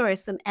more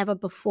curious than ever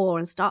before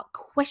and start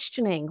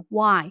questioning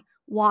why.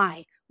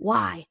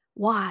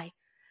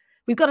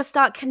 We've got to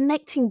start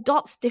connecting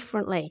dots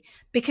differently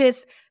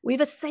because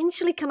we've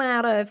essentially come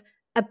out of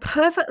a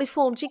perfectly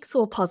formed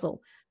jigsaw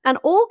puzzle. And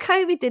all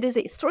COVID did is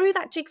it threw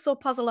that jigsaw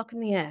puzzle up in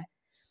the air.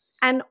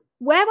 And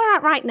where we're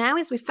at right now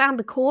is we've found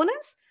the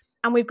corners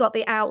and we've got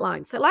the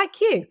outline. So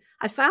like you,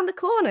 I found the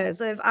corners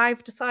of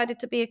I've decided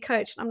to be a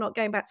coach and I'm not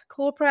going back to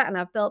corporate and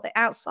I've built the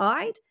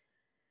outside.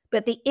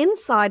 But the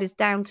inside is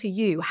down to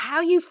you.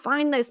 How you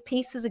find those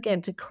pieces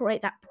again to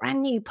create that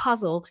brand new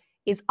puzzle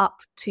is up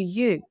to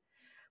you.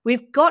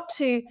 We've got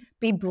to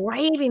be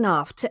brave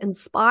enough to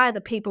inspire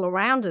the people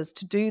around us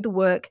to do the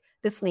work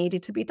that's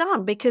needed to be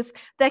done because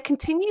there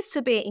continues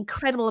to be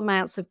incredible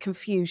amounts of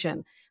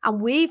confusion and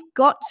we've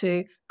got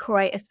to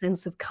create a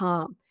sense of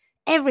calm.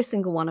 Every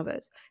single one of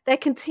us. There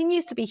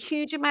continues to be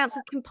huge amounts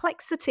of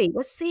complexity.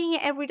 We're seeing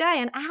it every day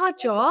and our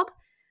job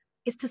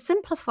is to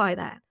simplify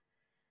that.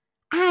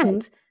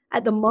 And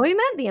at the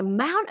moment, the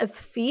amount of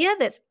fear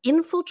that's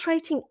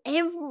infiltrating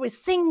every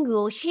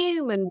single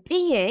human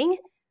being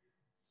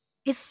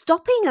is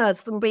stopping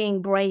us from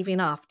being brave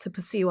enough to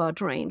pursue our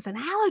dreams. And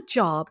our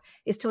job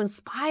is to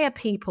inspire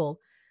people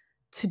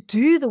to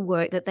do the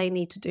work that they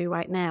need to do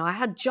right now.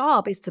 Our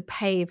job is to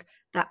pave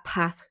that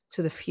path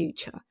to the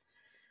future.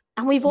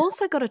 And we've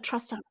also got to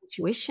trust our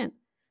intuition.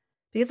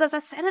 Because as I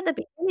said at the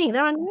beginning,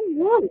 there are no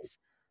rules.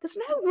 There's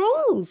no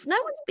rules. No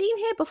one's been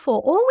here before.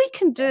 All we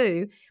can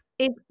do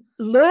is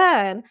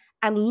learn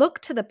and look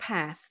to the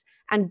past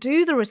and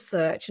do the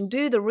research and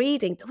do the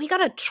reading. But we got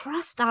to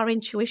trust our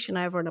intuition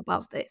over and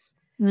above this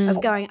of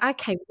Mm. going,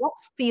 okay, what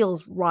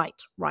feels right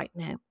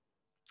now?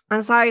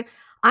 And so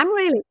I'm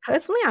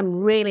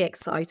really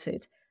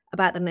excited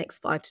about the next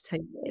 5 to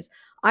 10 years.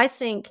 I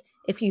think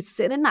if you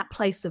sit in that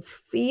place of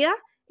fear,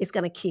 it's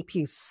going to keep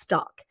you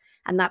stuck.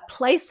 And that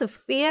place of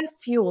fear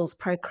fuels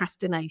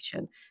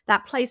procrastination.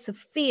 That place of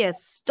fear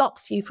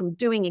stops you from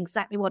doing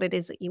exactly what it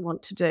is that you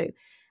want to do.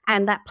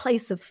 And that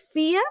place of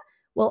fear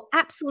will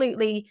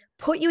absolutely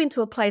put you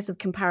into a place of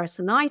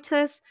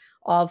comparisonitis,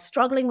 of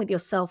struggling with your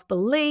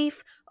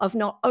self-belief, of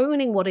not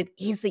owning what it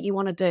is that you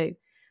want to do.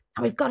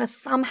 And we've got to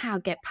somehow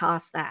get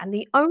past that. And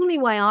the only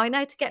way I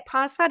know to get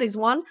past that is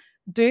one,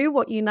 do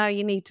what you know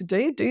you need to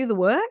do the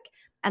work.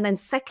 And then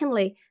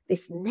secondly,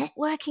 this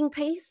networking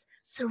piece,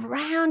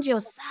 surround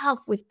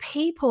yourself with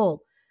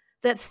people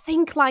that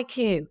think like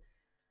you,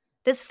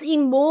 that see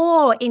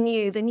more in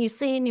you than you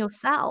see in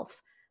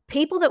yourself,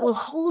 people that will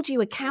hold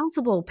you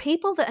accountable,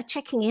 people that are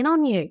checking in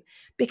on you.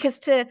 Because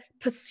to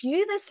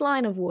pursue this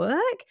line of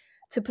work,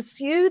 to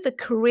pursue the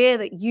career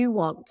that you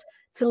want,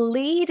 to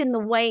lead in the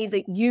way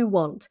that you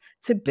want,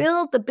 to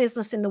build the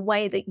business in the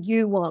way that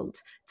you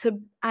want, to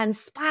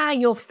inspire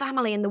your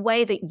family in the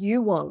way that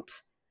you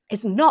want,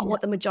 is not Yeah.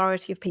 what the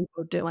majority of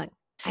people are doing.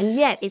 And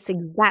yet it's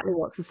exactly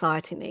what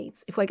society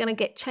needs. If we're going to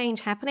get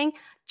change happening, Yeah.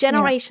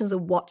 generations are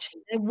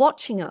watching. They're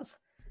watching us.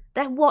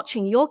 They're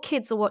watching. Your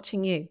kids are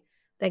watching you.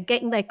 They're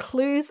getting their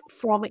clues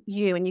from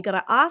you. And you got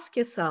to ask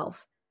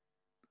yourself,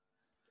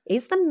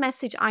 is the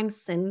message I'm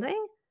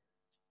sending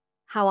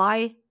how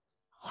I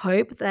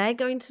hope they're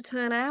going to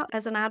turn out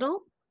as an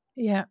adult?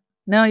 Yeah.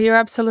 No, you're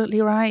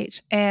absolutely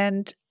right.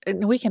 And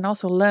we can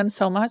also learn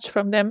so much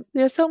from them.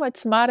 They're so much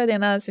smarter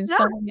than us in Yeah.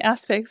 so many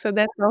aspects. So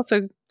that's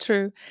also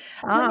true.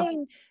 I Ah.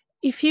 mean,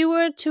 if you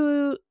were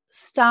to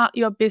start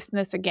your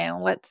business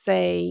again, let's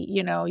say,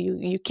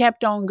 you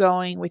kept on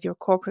going with your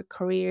corporate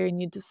career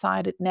and you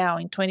decided now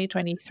in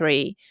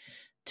 2023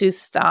 to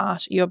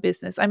start your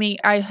business. I mean,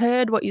 I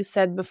heard what you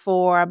said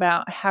before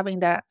about having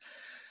that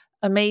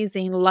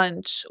amazing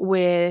lunch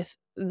with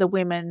the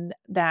women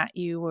that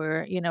you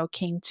were,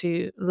 keen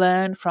to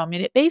learn from.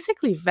 And it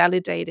basically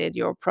validated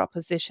your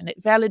proposition.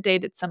 It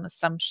validated some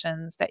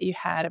assumptions that you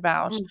had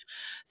about Mm.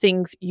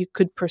 things you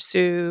could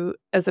pursue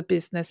as a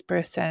business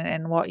person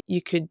and what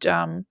you could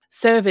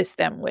service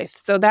them with.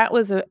 So that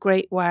was a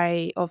great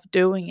way of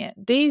doing it.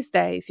 These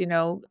days,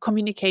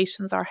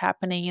 communications are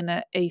happening in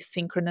a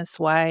asynchronous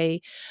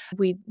way.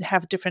 We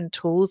have different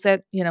tools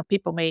that,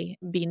 people may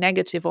be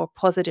negative or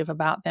positive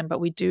about them, but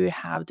we do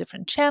have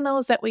different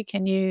channels that we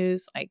can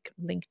use, like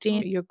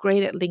LinkedIn. You're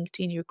great at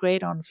LinkedIn, you're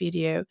great on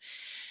video.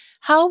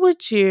 How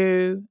would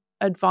you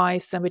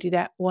advise somebody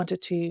that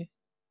wanted to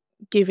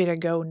give it a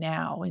go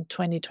now in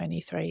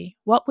 2023?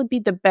 What would be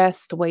the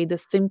best way, the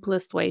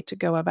simplest way to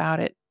go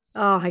about it?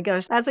 Oh my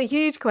gosh, that's a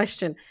huge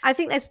question. I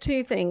think there's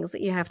two things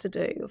that you have to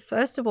do.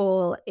 First of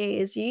all,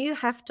 is you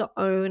have to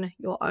own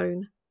your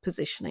own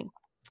positioning.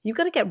 You've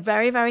got to get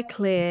very, very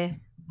clear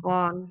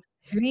on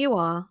who you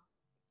are,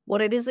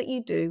 what it is that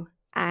you do,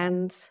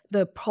 and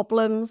the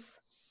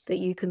problems that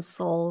you can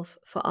solve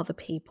for other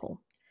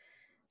people.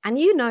 And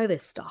you know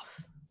this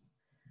stuff.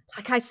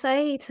 Like I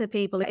say to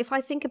people, if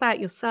I think about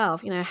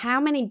yourself,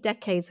 how many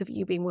decades have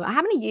you been working?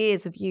 How many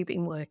years have you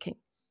been working?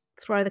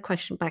 Throw the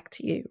question back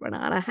to you,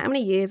 Renata. How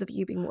many years have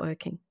you been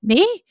working?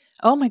 Me?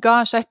 Oh my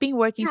gosh, I've been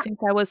working Yeah. since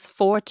I was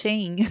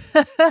 14.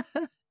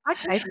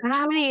 Okay. So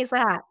how many is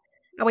that?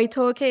 Are we I'm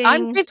talking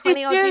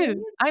 20 odd years?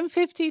 52. I'm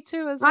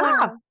 52 as Ah,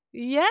 well.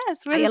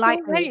 Yes, so we're the you're like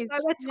same me. So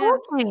age. we're Yeah.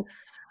 talking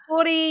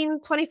 14,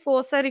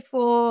 24,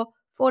 34,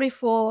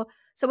 44.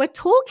 So we're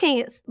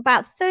talking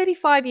about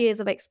 35 years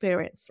of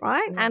experience,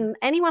 right? Yeah. And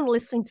anyone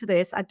listening to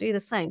this, I do the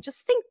same.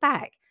 Just think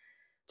back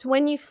to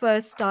when you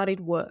first started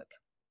work.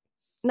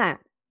 Now,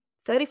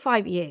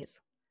 35 years,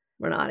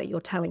 Renata,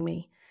 you're telling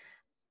me.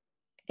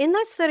 In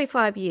those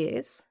 35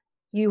 years,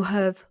 you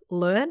have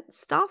learned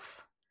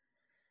stuff,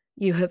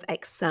 you have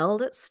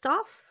excelled at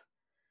stuff,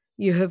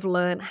 you have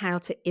learned how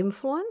to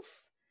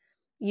influence,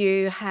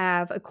 you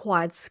have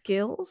acquired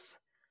skills,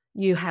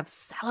 you have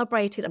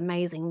celebrated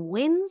amazing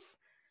wins,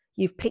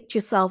 you've picked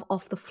yourself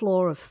off the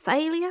floor of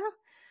failure,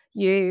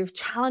 you've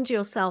challenged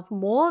yourself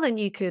more than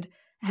you could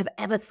have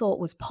ever thought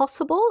was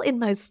possible. In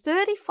those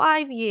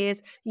 35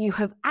 years, you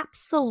have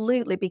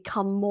absolutely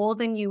become more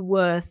than you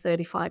were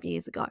 35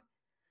 years ago.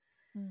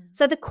 Mm.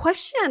 So the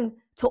question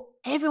to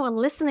everyone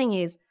listening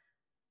is,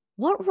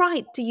 what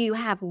right do you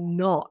have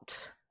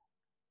not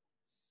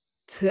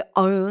to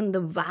own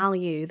the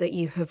value that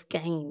you have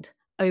gained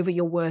over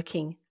your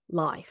working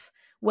life?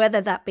 Whether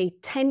that be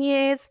 10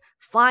 years,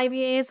 5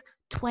 years,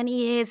 20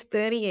 years,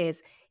 30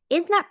 years.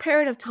 In that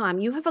period of time,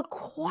 you have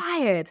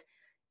acquired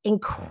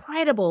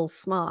incredible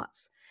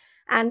smarts.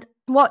 And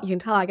what you can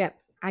tell, I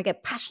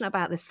get passionate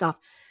about this stuff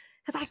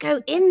because I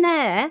go in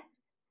there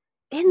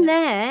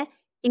Yeah.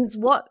 is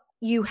what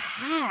you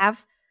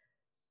have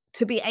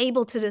to be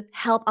able to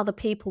help other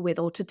people with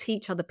or to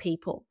teach other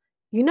people.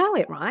 You know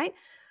it, right?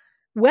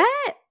 Where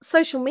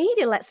social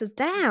media lets us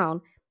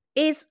down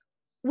is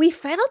we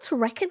fail to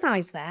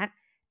recognize that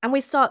and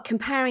we start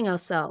comparing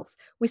ourselves.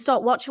 We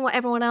start watching what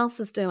everyone else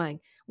is doing.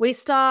 We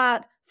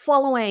start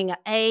following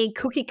a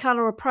cookie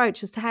cutter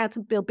approach as to how to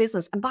build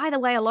business. And by the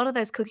way, a lot of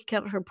those cookie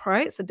cutter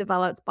approaches are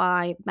developed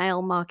by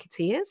male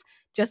marketeers,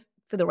 just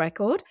for the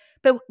record.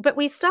 But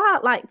we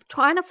start like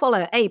trying to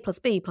follow A plus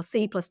B plus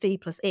C plus D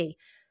plus E.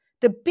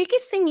 The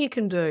biggest thing you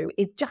can do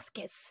is just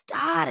get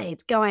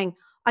started going,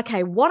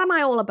 okay, what am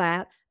I all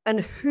about?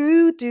 And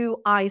who do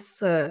I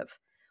serve?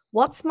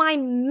 What's my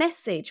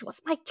message?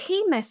 What's my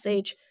key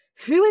message?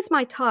 Who is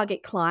my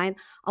target client?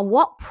 And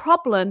what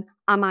problem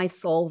am I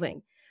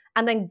solving?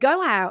 And then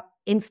go out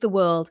into the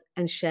world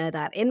and share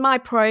that. In my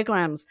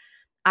programs,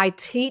 I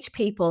teach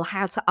people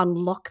how to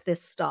unlock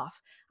this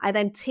stuff. I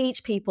then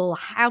teach people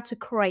how to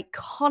create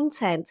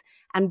content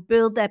and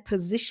build their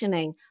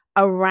positioning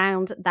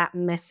around that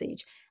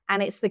message.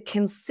 And it's the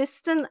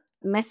consistent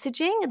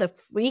messaging, the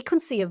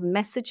frequency of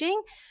messaging,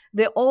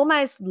 the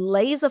almost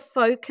laser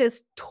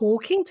focused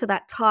talking to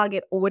that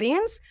target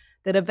audience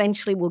that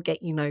eventually will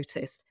get you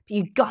noticed. But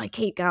you've got to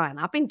keep going.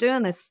 I've been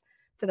doing this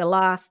for the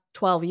last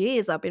 12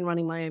 years. I've been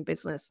running my own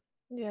business.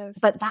 Yes.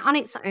 But that on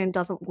its own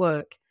doesn't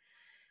work.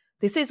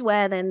 This is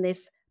where then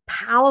this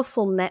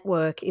powerful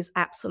network is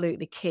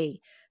absolutely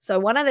key. So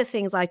one of the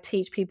things I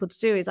teach people to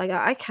do is I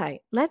go, okay,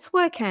 let's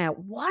work out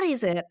what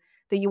is it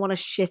that you want to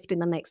shift in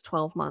the next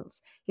 12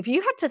 months. If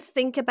you had to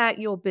think about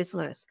your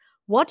business,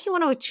 what do you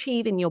want to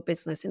achieve in your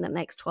business in the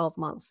next 12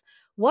 months?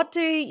 What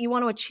do you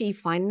want to achieve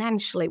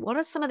financially? What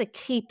are some of the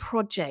key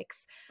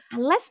projects?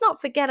 And let's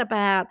not forget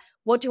about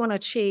what do you want to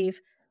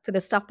achieve for the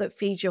stuff that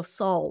feeds your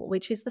soul,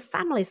 which is the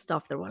family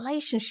stuff, the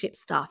relationship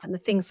stuff, and the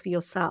things for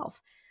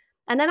yourself.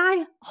 And then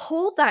I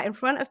hold that in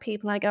front of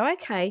people and I go,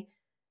 okay,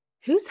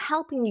 who's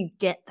helping you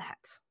get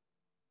that?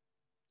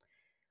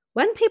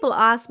 When people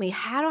ask me,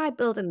 how do I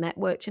build a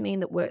network,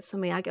 Janine, that works for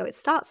me? I go, it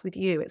starts with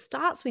you. It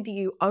starts with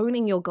you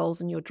owning your goals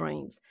and your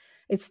dreams.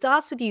 It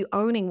starts with you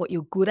owning what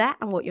you're good at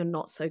and what you're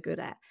not so good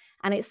at.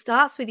 And it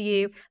starts with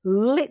you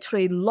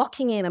literally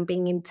locking in and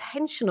being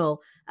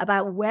intentional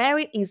about where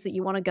it is that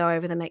you want to go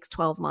over the next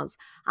 12 months.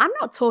 I'm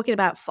not talking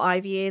about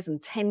 5 years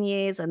and 10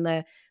 years and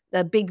the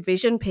big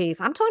vision piece.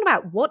 I'm talking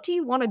about what do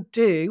you want to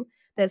do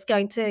that's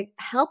going to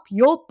help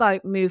your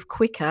boat move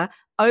quicker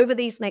over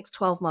these next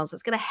 12 months.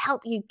 It's going to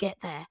help you get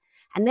there.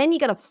 And then you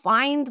got to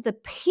find the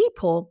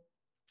people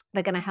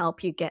that are going to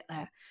help you get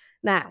there.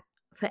 Now,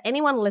 for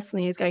anyone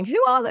listening who's going,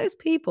 who are those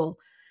people?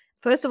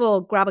 First of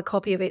all, grab a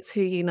copy of It's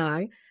Who You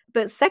Know.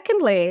 But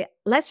secondly,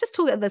 let's just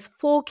talk about there's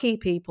 4 key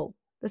people.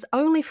 There's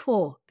only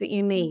 4 that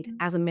you need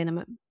as a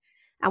minimum.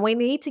 And we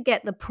need to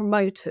get the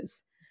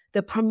promoters.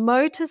 The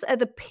promoters are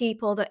the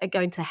people that are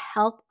going to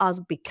help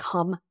us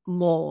become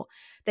more.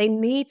 They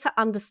need to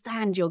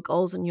understand your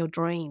goals and your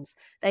dreams.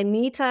 They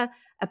need to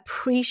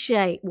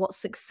appreciate what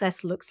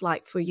success looks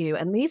like for you.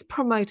 And these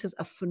promoters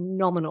are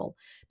phenomenal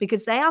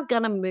because they are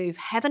going to move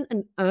heaven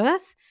and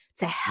earth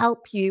to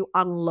help you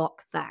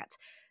unlock that.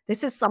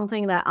 This is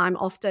something that I'm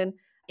often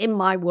in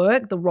my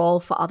work, the role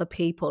for other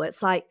people.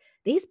 It's like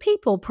these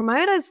people,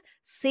 promoters,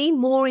 see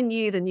more in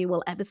you than you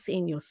will ever see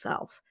in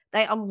yourself.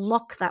 They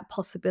unlock that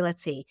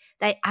possibility.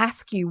 They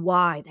ask you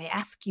why. They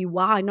ask you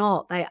why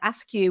not. They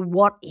ask you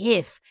what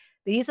if.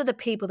 These are the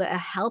people that are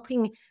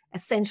helping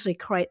essentially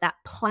create that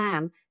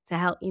plan to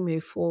help you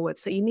move forward.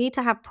 So you need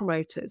to have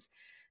promoters.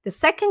 The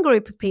second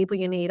group of people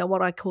you need are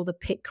what I call the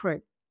pit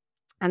crew.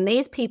 And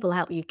these people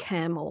help you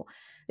care more.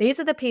 These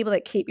are the people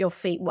that keep your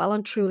feet well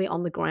and truly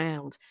on the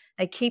ground.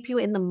 They keep you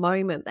in the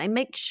moment. They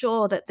make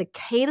sure that the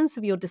cadence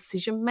of your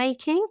decision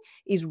making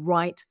is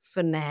right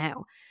for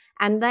now.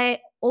 And they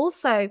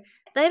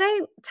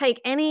don't take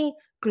any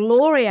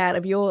glory out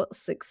of your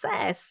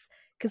success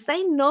because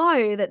they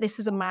know that this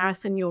is a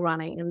marathon you're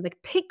running, and the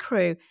pit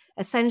crew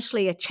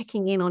essentially are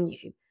checking in on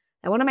you.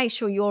 They want to make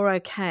sure you're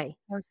okay.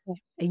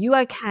 Okay. Are you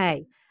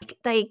okay?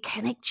 They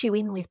connect you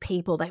in with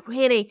people. They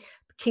really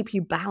keep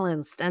you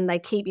balanced and they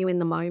keep you in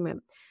the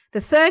moment.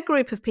 The third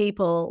group of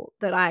people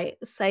that I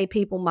say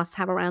people must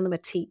have around them are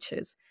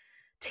teachers.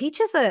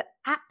 Teachers are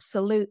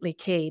absolutely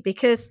key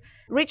because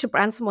Richard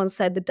Branson once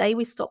said, the day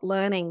we stop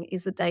learning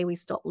is the day we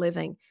stop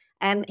living.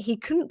 And he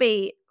couldn't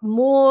be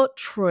more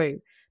true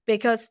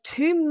because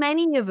too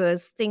many of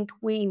us think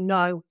we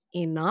know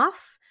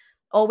enough,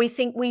 or we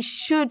think we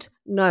should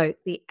know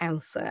the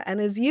answer.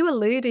 And as you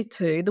alluded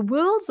to, the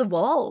world's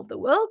evolved, the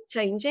world's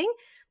changing,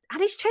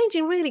 and it's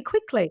changing really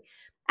quickly.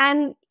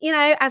 And,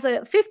 as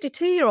a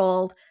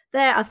 52-year-old,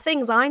 there are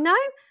things I know,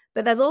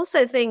 but there's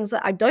also things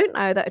that I don't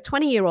know that a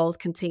 20-year-old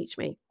can teach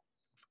me.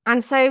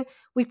 And so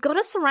we've got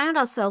to surround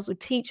ourselves with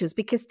teachers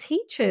because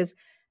teachers,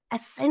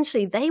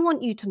 essentially, they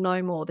want you to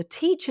know more. The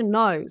teacher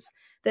knows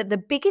that the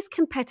biggest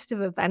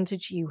competitive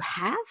advantage you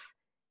have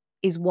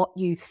is what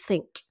you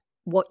think.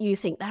 What you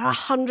think. There are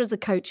hundreds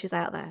of coaches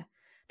out there.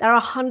 There are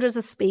hundreds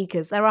of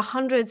speakers. There are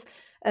hundreds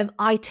of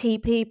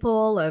IT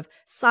people, of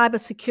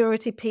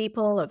cybersecurity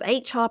people, of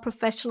HR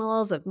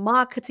professionals, of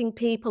marketing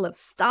people, of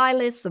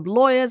stylists, of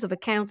lawyers, of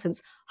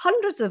accountants,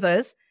 hundreds of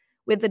us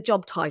with the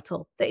job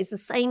title that is the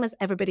same as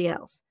everybody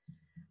else.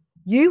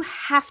 You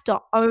have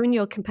to own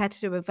your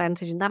competitive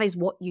advantage, and that is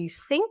what you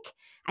think,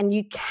 and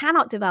you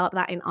cannot develop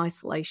that in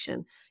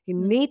isolation. You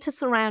need to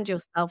surround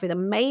yourself with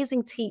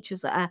amazing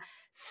teachers that are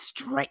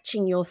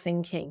stretching your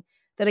thinking,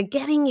 that are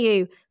getting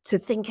you to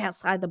think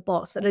outside the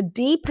box, that are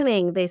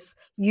deepening this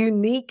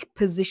unique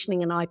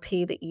positioning and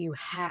IP that you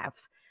have.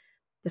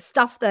 The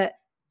stuff that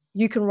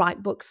you can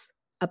write books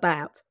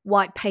about,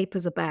 white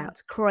papers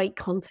about, create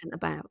content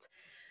about.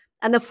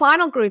 And the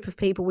final group of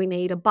people we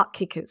need are butt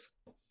kickers.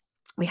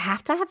 We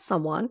have to have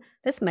someone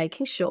that's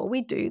making sure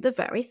we do the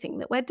very thing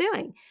that we're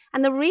doing.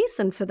 And the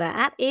reason for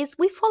that is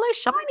we follow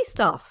shiny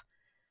stuff.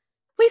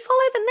 We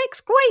follow the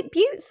next great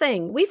beaut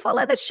thing. We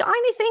follow the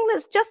shiny thing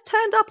that's just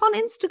turned up on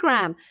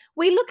Instagram.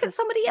 We look at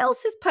somebody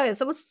else's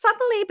post, and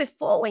suddenly,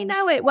 before we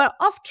know it, we're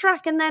off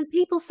track. And then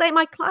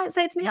my clients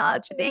say to me, "Oh,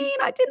 Janine,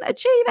 I didn't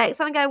achieve X."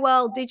 And I go,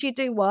 "Well, did you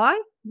do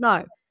Y?"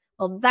 No.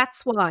 Well,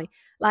 that's why.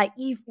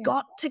 You've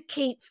got to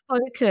keep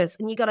focus,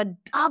 and you got to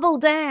double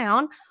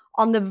down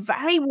on the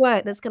very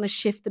work that's going to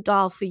shift the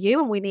dial for you.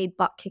 And we need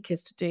butt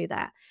kickers to do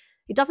that.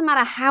 It doesn't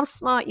matter how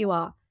smart you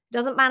are. It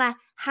doesn't matter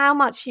how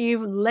much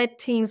you've led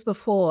teams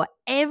before.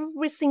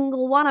 Every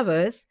single one of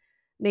us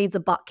needs a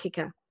butt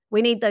kicker.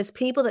 We need those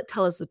people that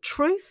tell us the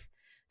truth,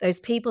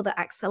 those people that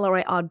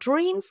accelerate our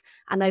dreams,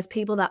 and those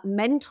people that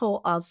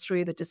mentor us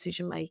through the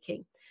decision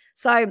making.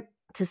 So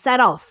to set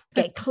off,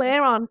 get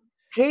clear on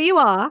who you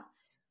are,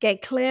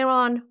 get clear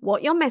on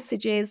what your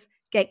message is,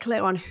 get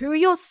clear on who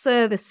you're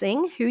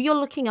servicing, who you're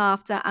looking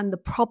after, and the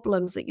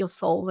problems that you're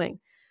solving.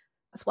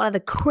 It's one of the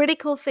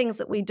critical things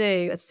that we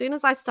do. As soon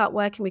as I start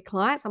working with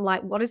clients, I'm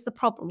like, what is the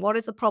problem? What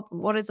is the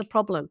problem? What is the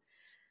problem?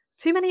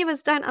 Too many of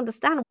us don't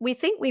understand. We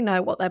think we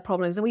know what their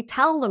problem is, and we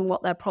tell them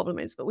what their problem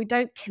is, but we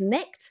don't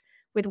connect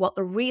with what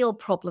the real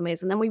problem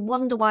is. And then we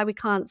wonder why we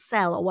can't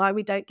sell or why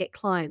we don't get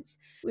clients.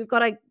 We've got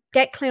to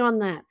get clear on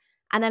that.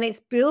 And then it's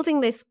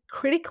building this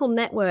critical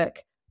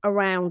network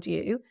around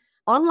you,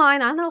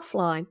 online and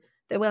offline,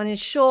 that will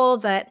ensure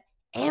that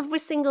every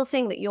single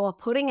thing that you're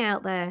putting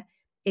out there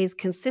is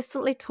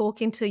consistently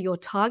talking to your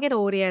target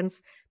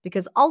audience,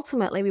 because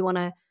ultimately we want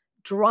to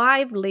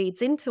drive leads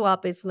into our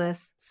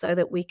business so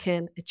that we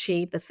can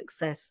achieve the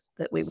success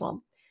that we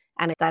want.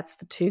 And that's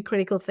the two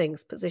critical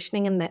things,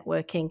 positioning and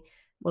networking,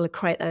 will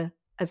create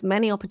as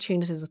many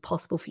opportunities as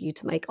possible for you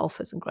to make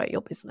offers and grow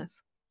your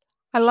business.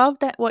 I love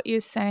that what you're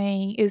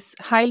saying is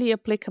highly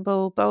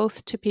applicable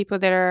both to people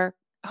that are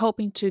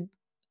hoping to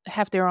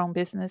have their own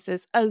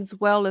businesses as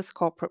well as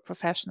corporate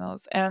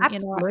professionals. And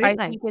Absolutely. I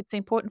think it's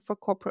important for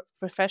corporate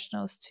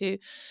professionals to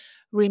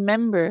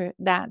remember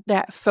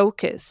that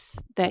focus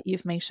that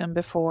you've mentioned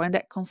before, and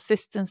that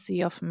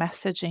consistency of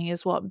messaging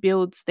is what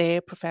builds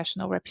their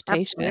professional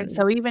reputation. Absolutely.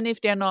 So even if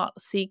they're not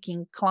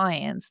seeking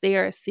clients, they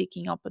are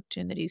seeking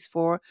opportunities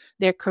for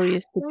their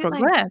careers to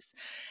progress.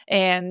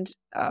 And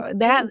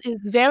that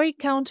is very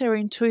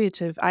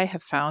counterintuitive, I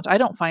have found. I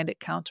don't find it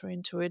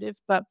counterintuitive,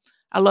 but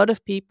a lot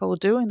of people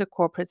do in the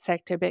corporate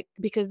sector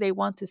because they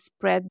want to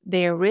spread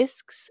their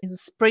risks and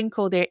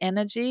sprinkle their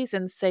energies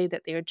and say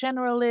that they're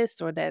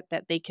generalists or that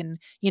they can,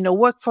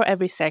 work for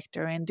every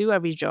sector and do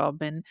every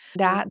job. And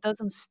that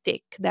doesn't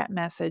stick. That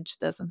message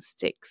doesn't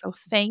stick. So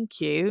thank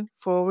you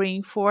for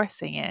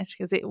reinforcing it,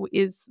 because it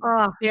is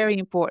Oh, very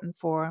important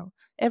for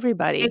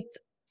everybody.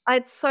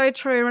 it's so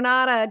true,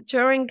 Renata.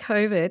 During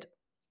COVID,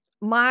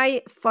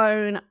 my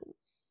phone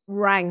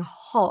rang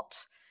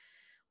hot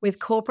with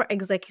corporate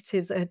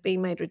executives that had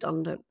been made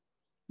redundant.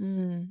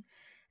 Mm,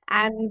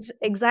 And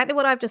exactly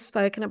what I've just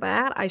spoken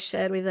about, I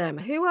shared with them.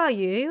 Who are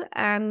you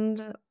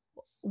and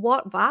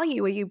what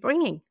value are you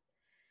bringing?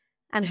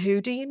 And who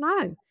do you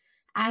know?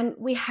 And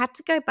we had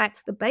to go back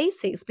to the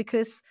basics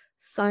because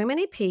so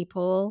many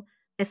people,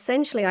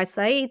 essentially, I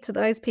say to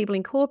those people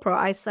in corporate,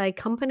 I say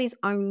companies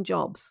own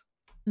jobs.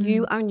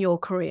 You mm, own your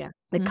career.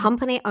 The mm,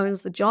 company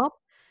owns the job.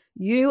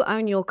 You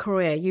own your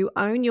career. You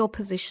own your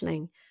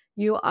positioning.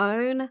 You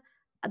own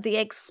the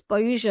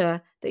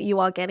exposure that you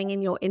are getting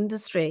in your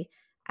industry.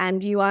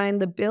 And you own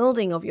the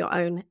building of your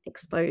own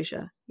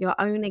exposure, your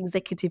own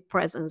executive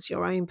presence,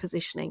 your own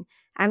positioning.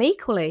 And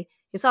equally,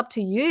 it's up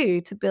to you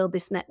to build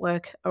this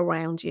network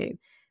around you.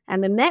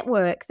 And the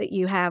network that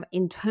you have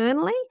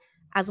internally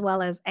as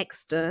well as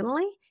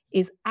externally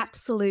is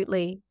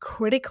absolutely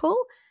critical.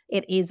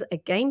 It is a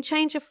game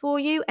changer for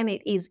you and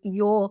it is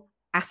your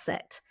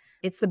asset.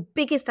 It's the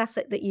biggest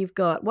asset that you've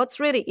got. What's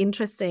really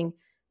interesting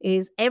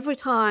is every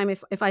time,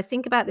 if I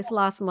think about this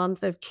last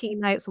month of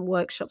keynotes and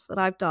workshops that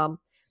I've done,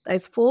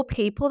 those 4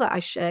 people that I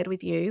shared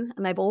with you,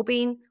 and they've all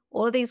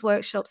of these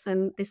workshops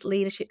and this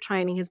leadership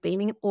training has been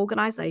in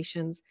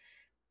organizations.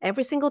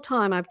 Every single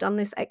time I've done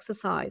this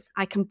exercise,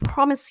 I can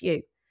promise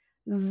you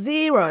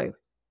 0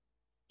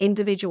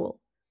 individual,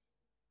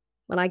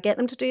 when I get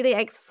them to do the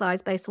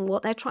exercise based on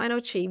what they're trying to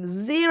achieve,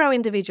 0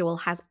 individual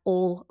has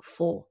all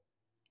 4.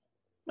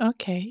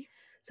 okay.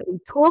 So we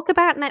talk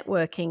about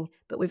networking,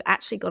 but we've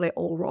actually got it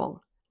all wrong.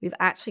 We've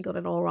actually got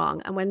it all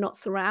wrong. And we're not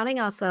surrounding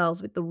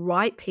ourselves with the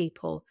right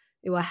people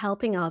who are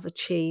helping us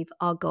achieve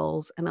our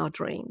goals and our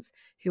dreams,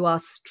 who are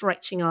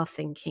stretching our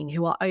thinking,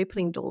 who are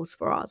opening doors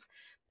for us,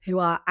 who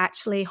are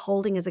actually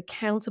holding us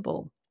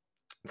accountable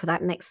for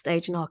that next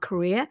stage in our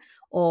career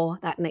or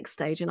that next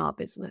stage in our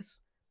business.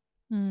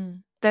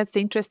 That's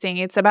interesting.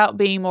 It's about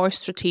being more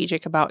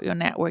strategic about your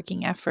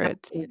networking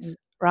efforts. Absolutely.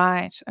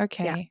 Right. Yeah.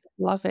 Okay.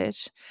 Love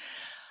it.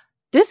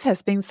 This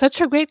has been such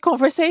a great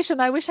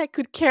conversation. I wish I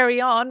could carry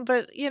on,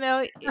 but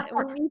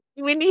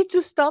we need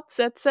to stop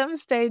at some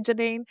stage.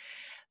 Janine,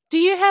 do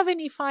you have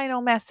any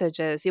final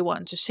messages you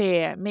want to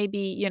share?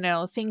 Maybe,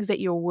 things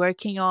that you're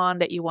working on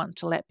that you want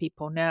to let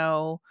people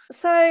know.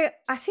 So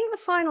I think the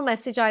final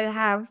message I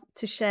have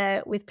to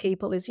share with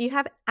people is you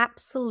have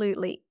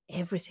absolutely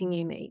everything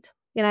you need.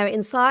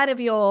 Inside of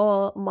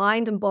your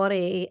mind and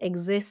body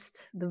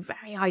exist the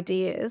very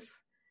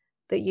ideas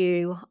that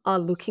you are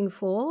looking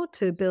for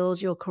to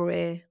build your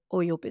career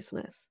or your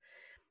business.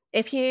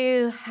 If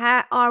you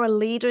are a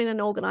leader in an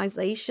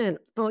organization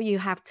or you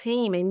have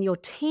team, in your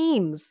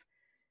teams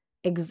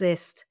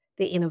exist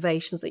the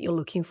innovations that you're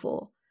looking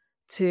for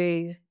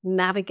to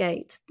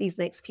navigate these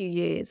next few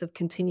years of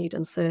continued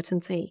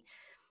uncertainty.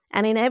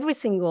 And in every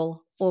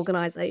single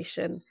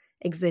organization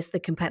exists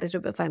the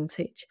competitive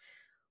advantage.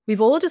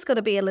 We've all just got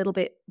to be a little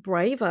bit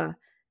braver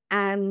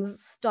and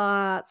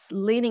start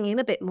leaning in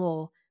a bit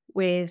more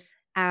with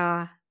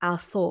our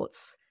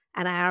thoughts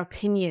and our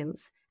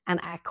opinions and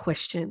our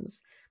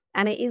questions.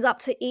 And it is up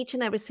to each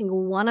and every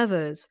single one of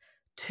us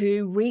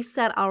to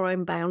reset our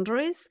own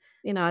boundaries.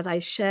 As I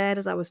shared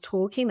as I was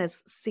talking,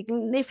 there's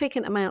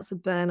significant amounts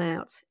of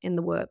burnout in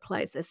the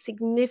workplace. There's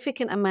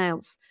significant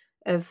amounts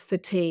of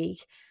fatigue.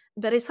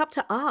 But it's up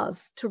to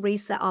us to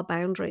reset our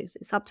boundaries.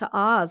 It's up to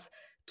us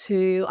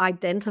to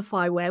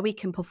identify where we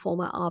can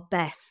perform at our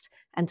best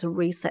and to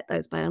reset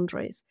those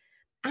boundaries.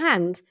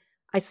 And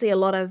I see a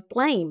lot of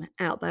blame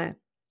out there,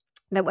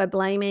 that we're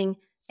blaming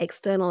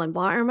external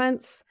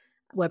environments,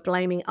 we're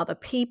blaming other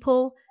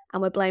people,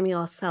 and we're blaming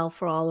ourselves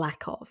for our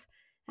lack of.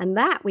 And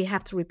that we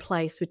have to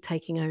replace with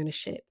taking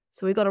ownership.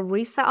 So we've got to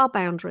reset our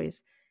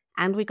boundaries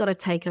and we've got to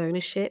take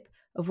ownership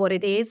of what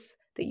it is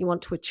that you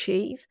want to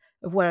achieve,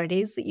 of where it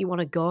is that you want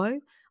to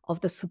go,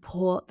 of the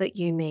support that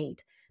you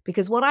need.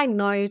 Because what I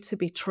know to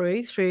be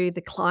true through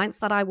the clients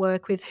that I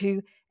work with,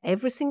 who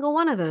every single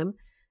one of them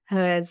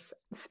has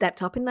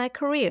stepped up in their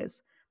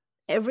careers,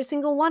 every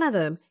single one of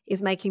them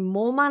is making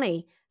more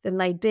money than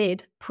they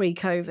did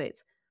pre-COVID.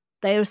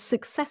 They are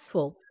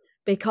successful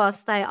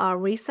because they are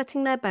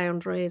resetting their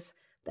boundaries,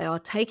 they are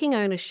taking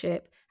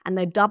ownership, and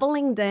they're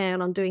doubling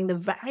down on doing the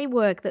very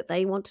work that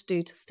they want to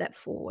do to step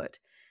forward.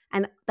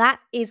 And that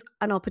is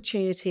an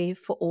opportunity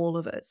for all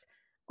of us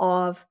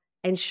of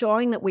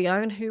ensuring that we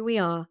own who we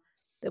are,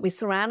 that we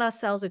surround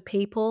ourselves with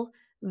people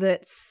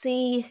that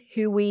see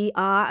who we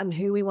are and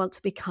who we want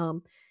to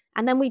become.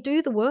 And then we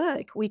do the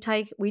work. We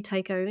take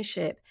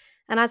ownership.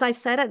 And as I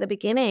said at the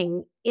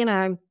beginning,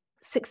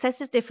 success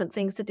is different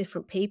things to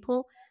different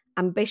people.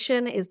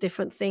 Ambition is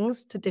different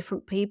things to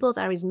different people.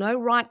 There is no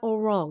right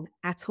or wrong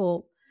at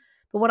all.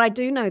 But what I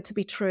do know to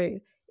be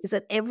true is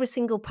that every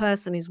single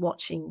person is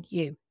watching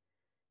you.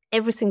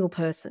 Every single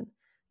person.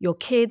 Your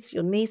kids,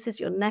 your nieces,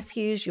 your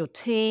nephews, your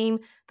team,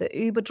 the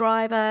Uber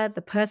driver,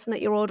 the person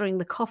that you're ordering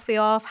the coffee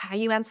off, how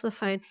you answer the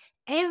phone.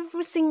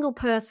 Every single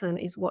person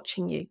is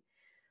watching you.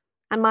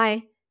 And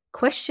my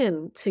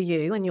question to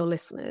you and your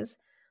listeners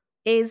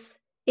is,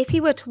 if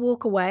you were to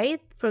walk away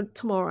from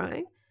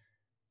tomorrow,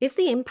 is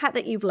the impact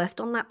that you've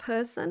left on that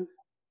person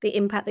the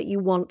impact that you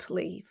want to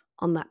leave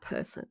on that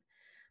person?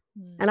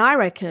 And I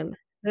reckon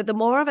that the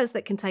more of us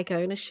that can take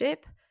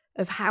ownership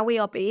of how we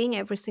are being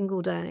every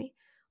single day,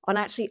 on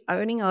actually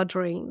owning our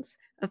dreams,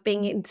 of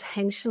being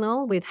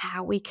intentional with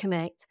how we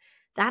connect,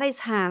 that is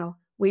how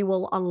we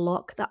will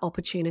unlock that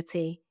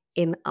opportunity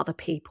in other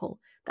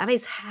people. That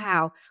is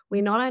how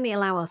we not only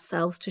allow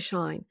ourselves to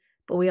shine,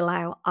 but we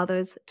allow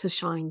others to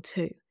shine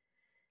too.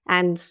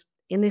 And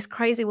in this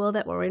crazy world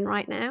that we're in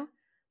right now,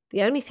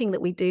 the only thing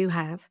that we do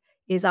have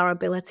is our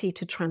ability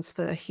to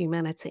transfer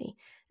humanity.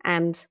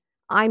 And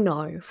I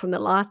know from the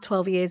last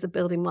 12 years of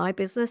building my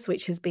business,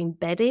 which has been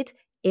bedded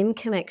in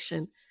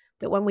connection,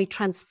 that when we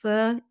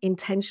transfer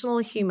intentional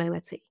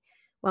humanity,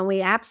 when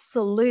we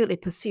absolutely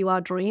pursue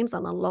our dreams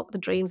and unlock the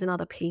dreams in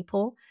other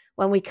people,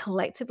 when we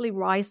collectively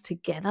rise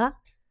together,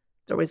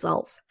 the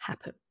results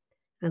happen.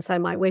 And so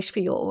my wish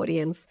for your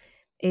audience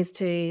is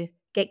to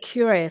get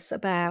curious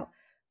about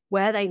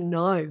where they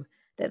know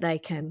that they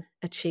can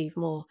achieve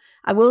more.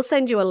 I will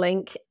send you a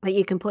link that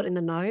you can put in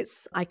the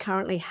notes. I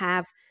currently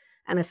have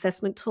an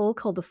assessment tool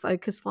called the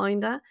Focus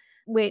Finder,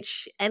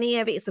 which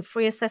it's a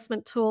free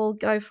assessment tool.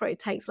 Go for it. It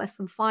takes less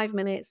than 5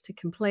 minutes to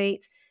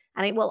complete.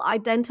 And it will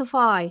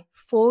identify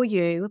for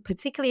you,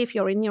 particularly if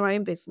you're in your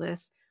own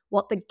business,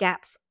 what the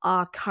gaps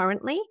are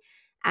currently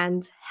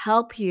and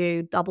help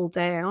you double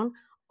down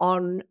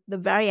on the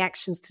very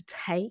actions to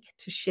take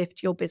to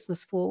shift your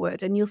business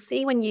forward. And you'll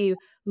see when you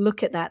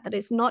look at that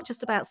it's not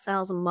just about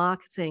sales and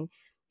marketing.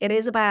 It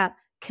is about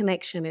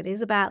connection. It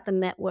is about the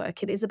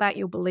network. It is about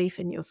your belief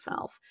in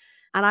yourself.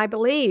 And I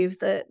believe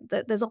that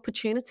there's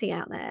opportunity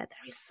out there.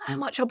 There is so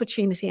much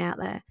opportunity out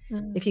there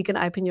if you can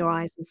open your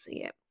eyes and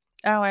see it.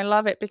 Oh, I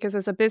love it, because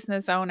as a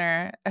business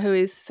owner who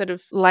is sort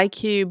of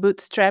like you,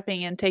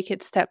 bootstrapping and take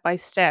it step by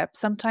step,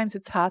 sometimes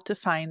it's hard to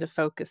find a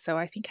focus. So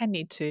I think I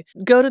need to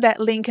go to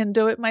that link and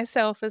do it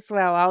myself as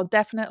well. I'll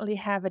definitely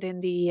have it in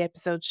the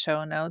episode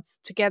show notes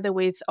together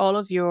with all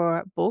of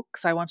your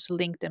books. I want to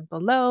link them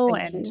below,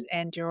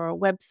 and your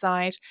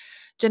website.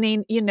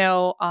 Janine,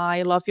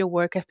 I love your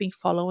work. I've been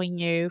following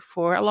you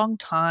for a long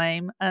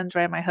time.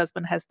 Andre, my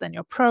husband, has done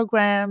your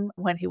program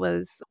when he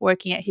was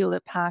working at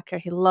Hewlett Packard.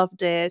 He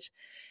loved it.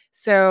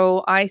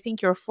 So I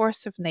think you're a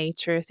force of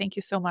nature. Thank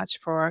you so much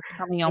for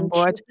coming on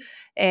board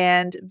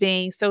and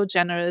being so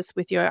generous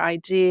with your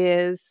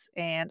ideas.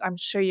 And I'm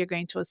sure you're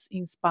going to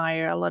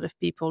inspire a lot of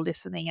people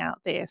listening out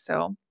there.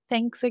 So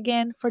thanks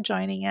again for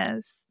joining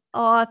us.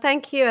 Oh,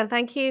 thank you. And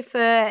thank you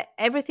for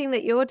everything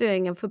that you're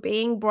doing and for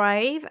being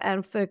brave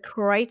and for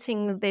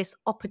creating this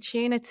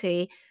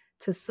opportunity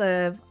to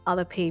serve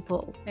other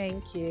people.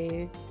 Thank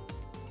you.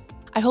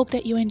 I hope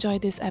that you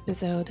enjoyed this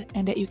episode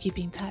and that you keep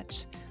in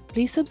touch.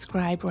 Please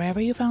subscribe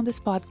wherever you found this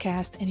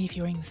podcast, and if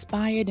you're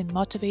inspired and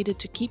motivated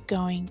to keep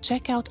going,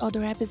 check out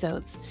other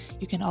episodes.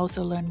 You can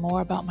also learn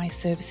more about my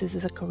services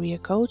as a career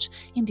coach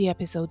in the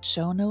episode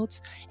show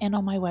notes and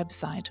on my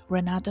website,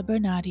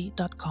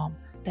 renatabernardi.com.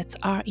 That's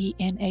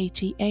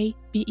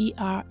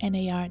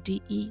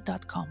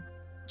Renatabernarde.com.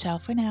 Ciao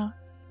for now.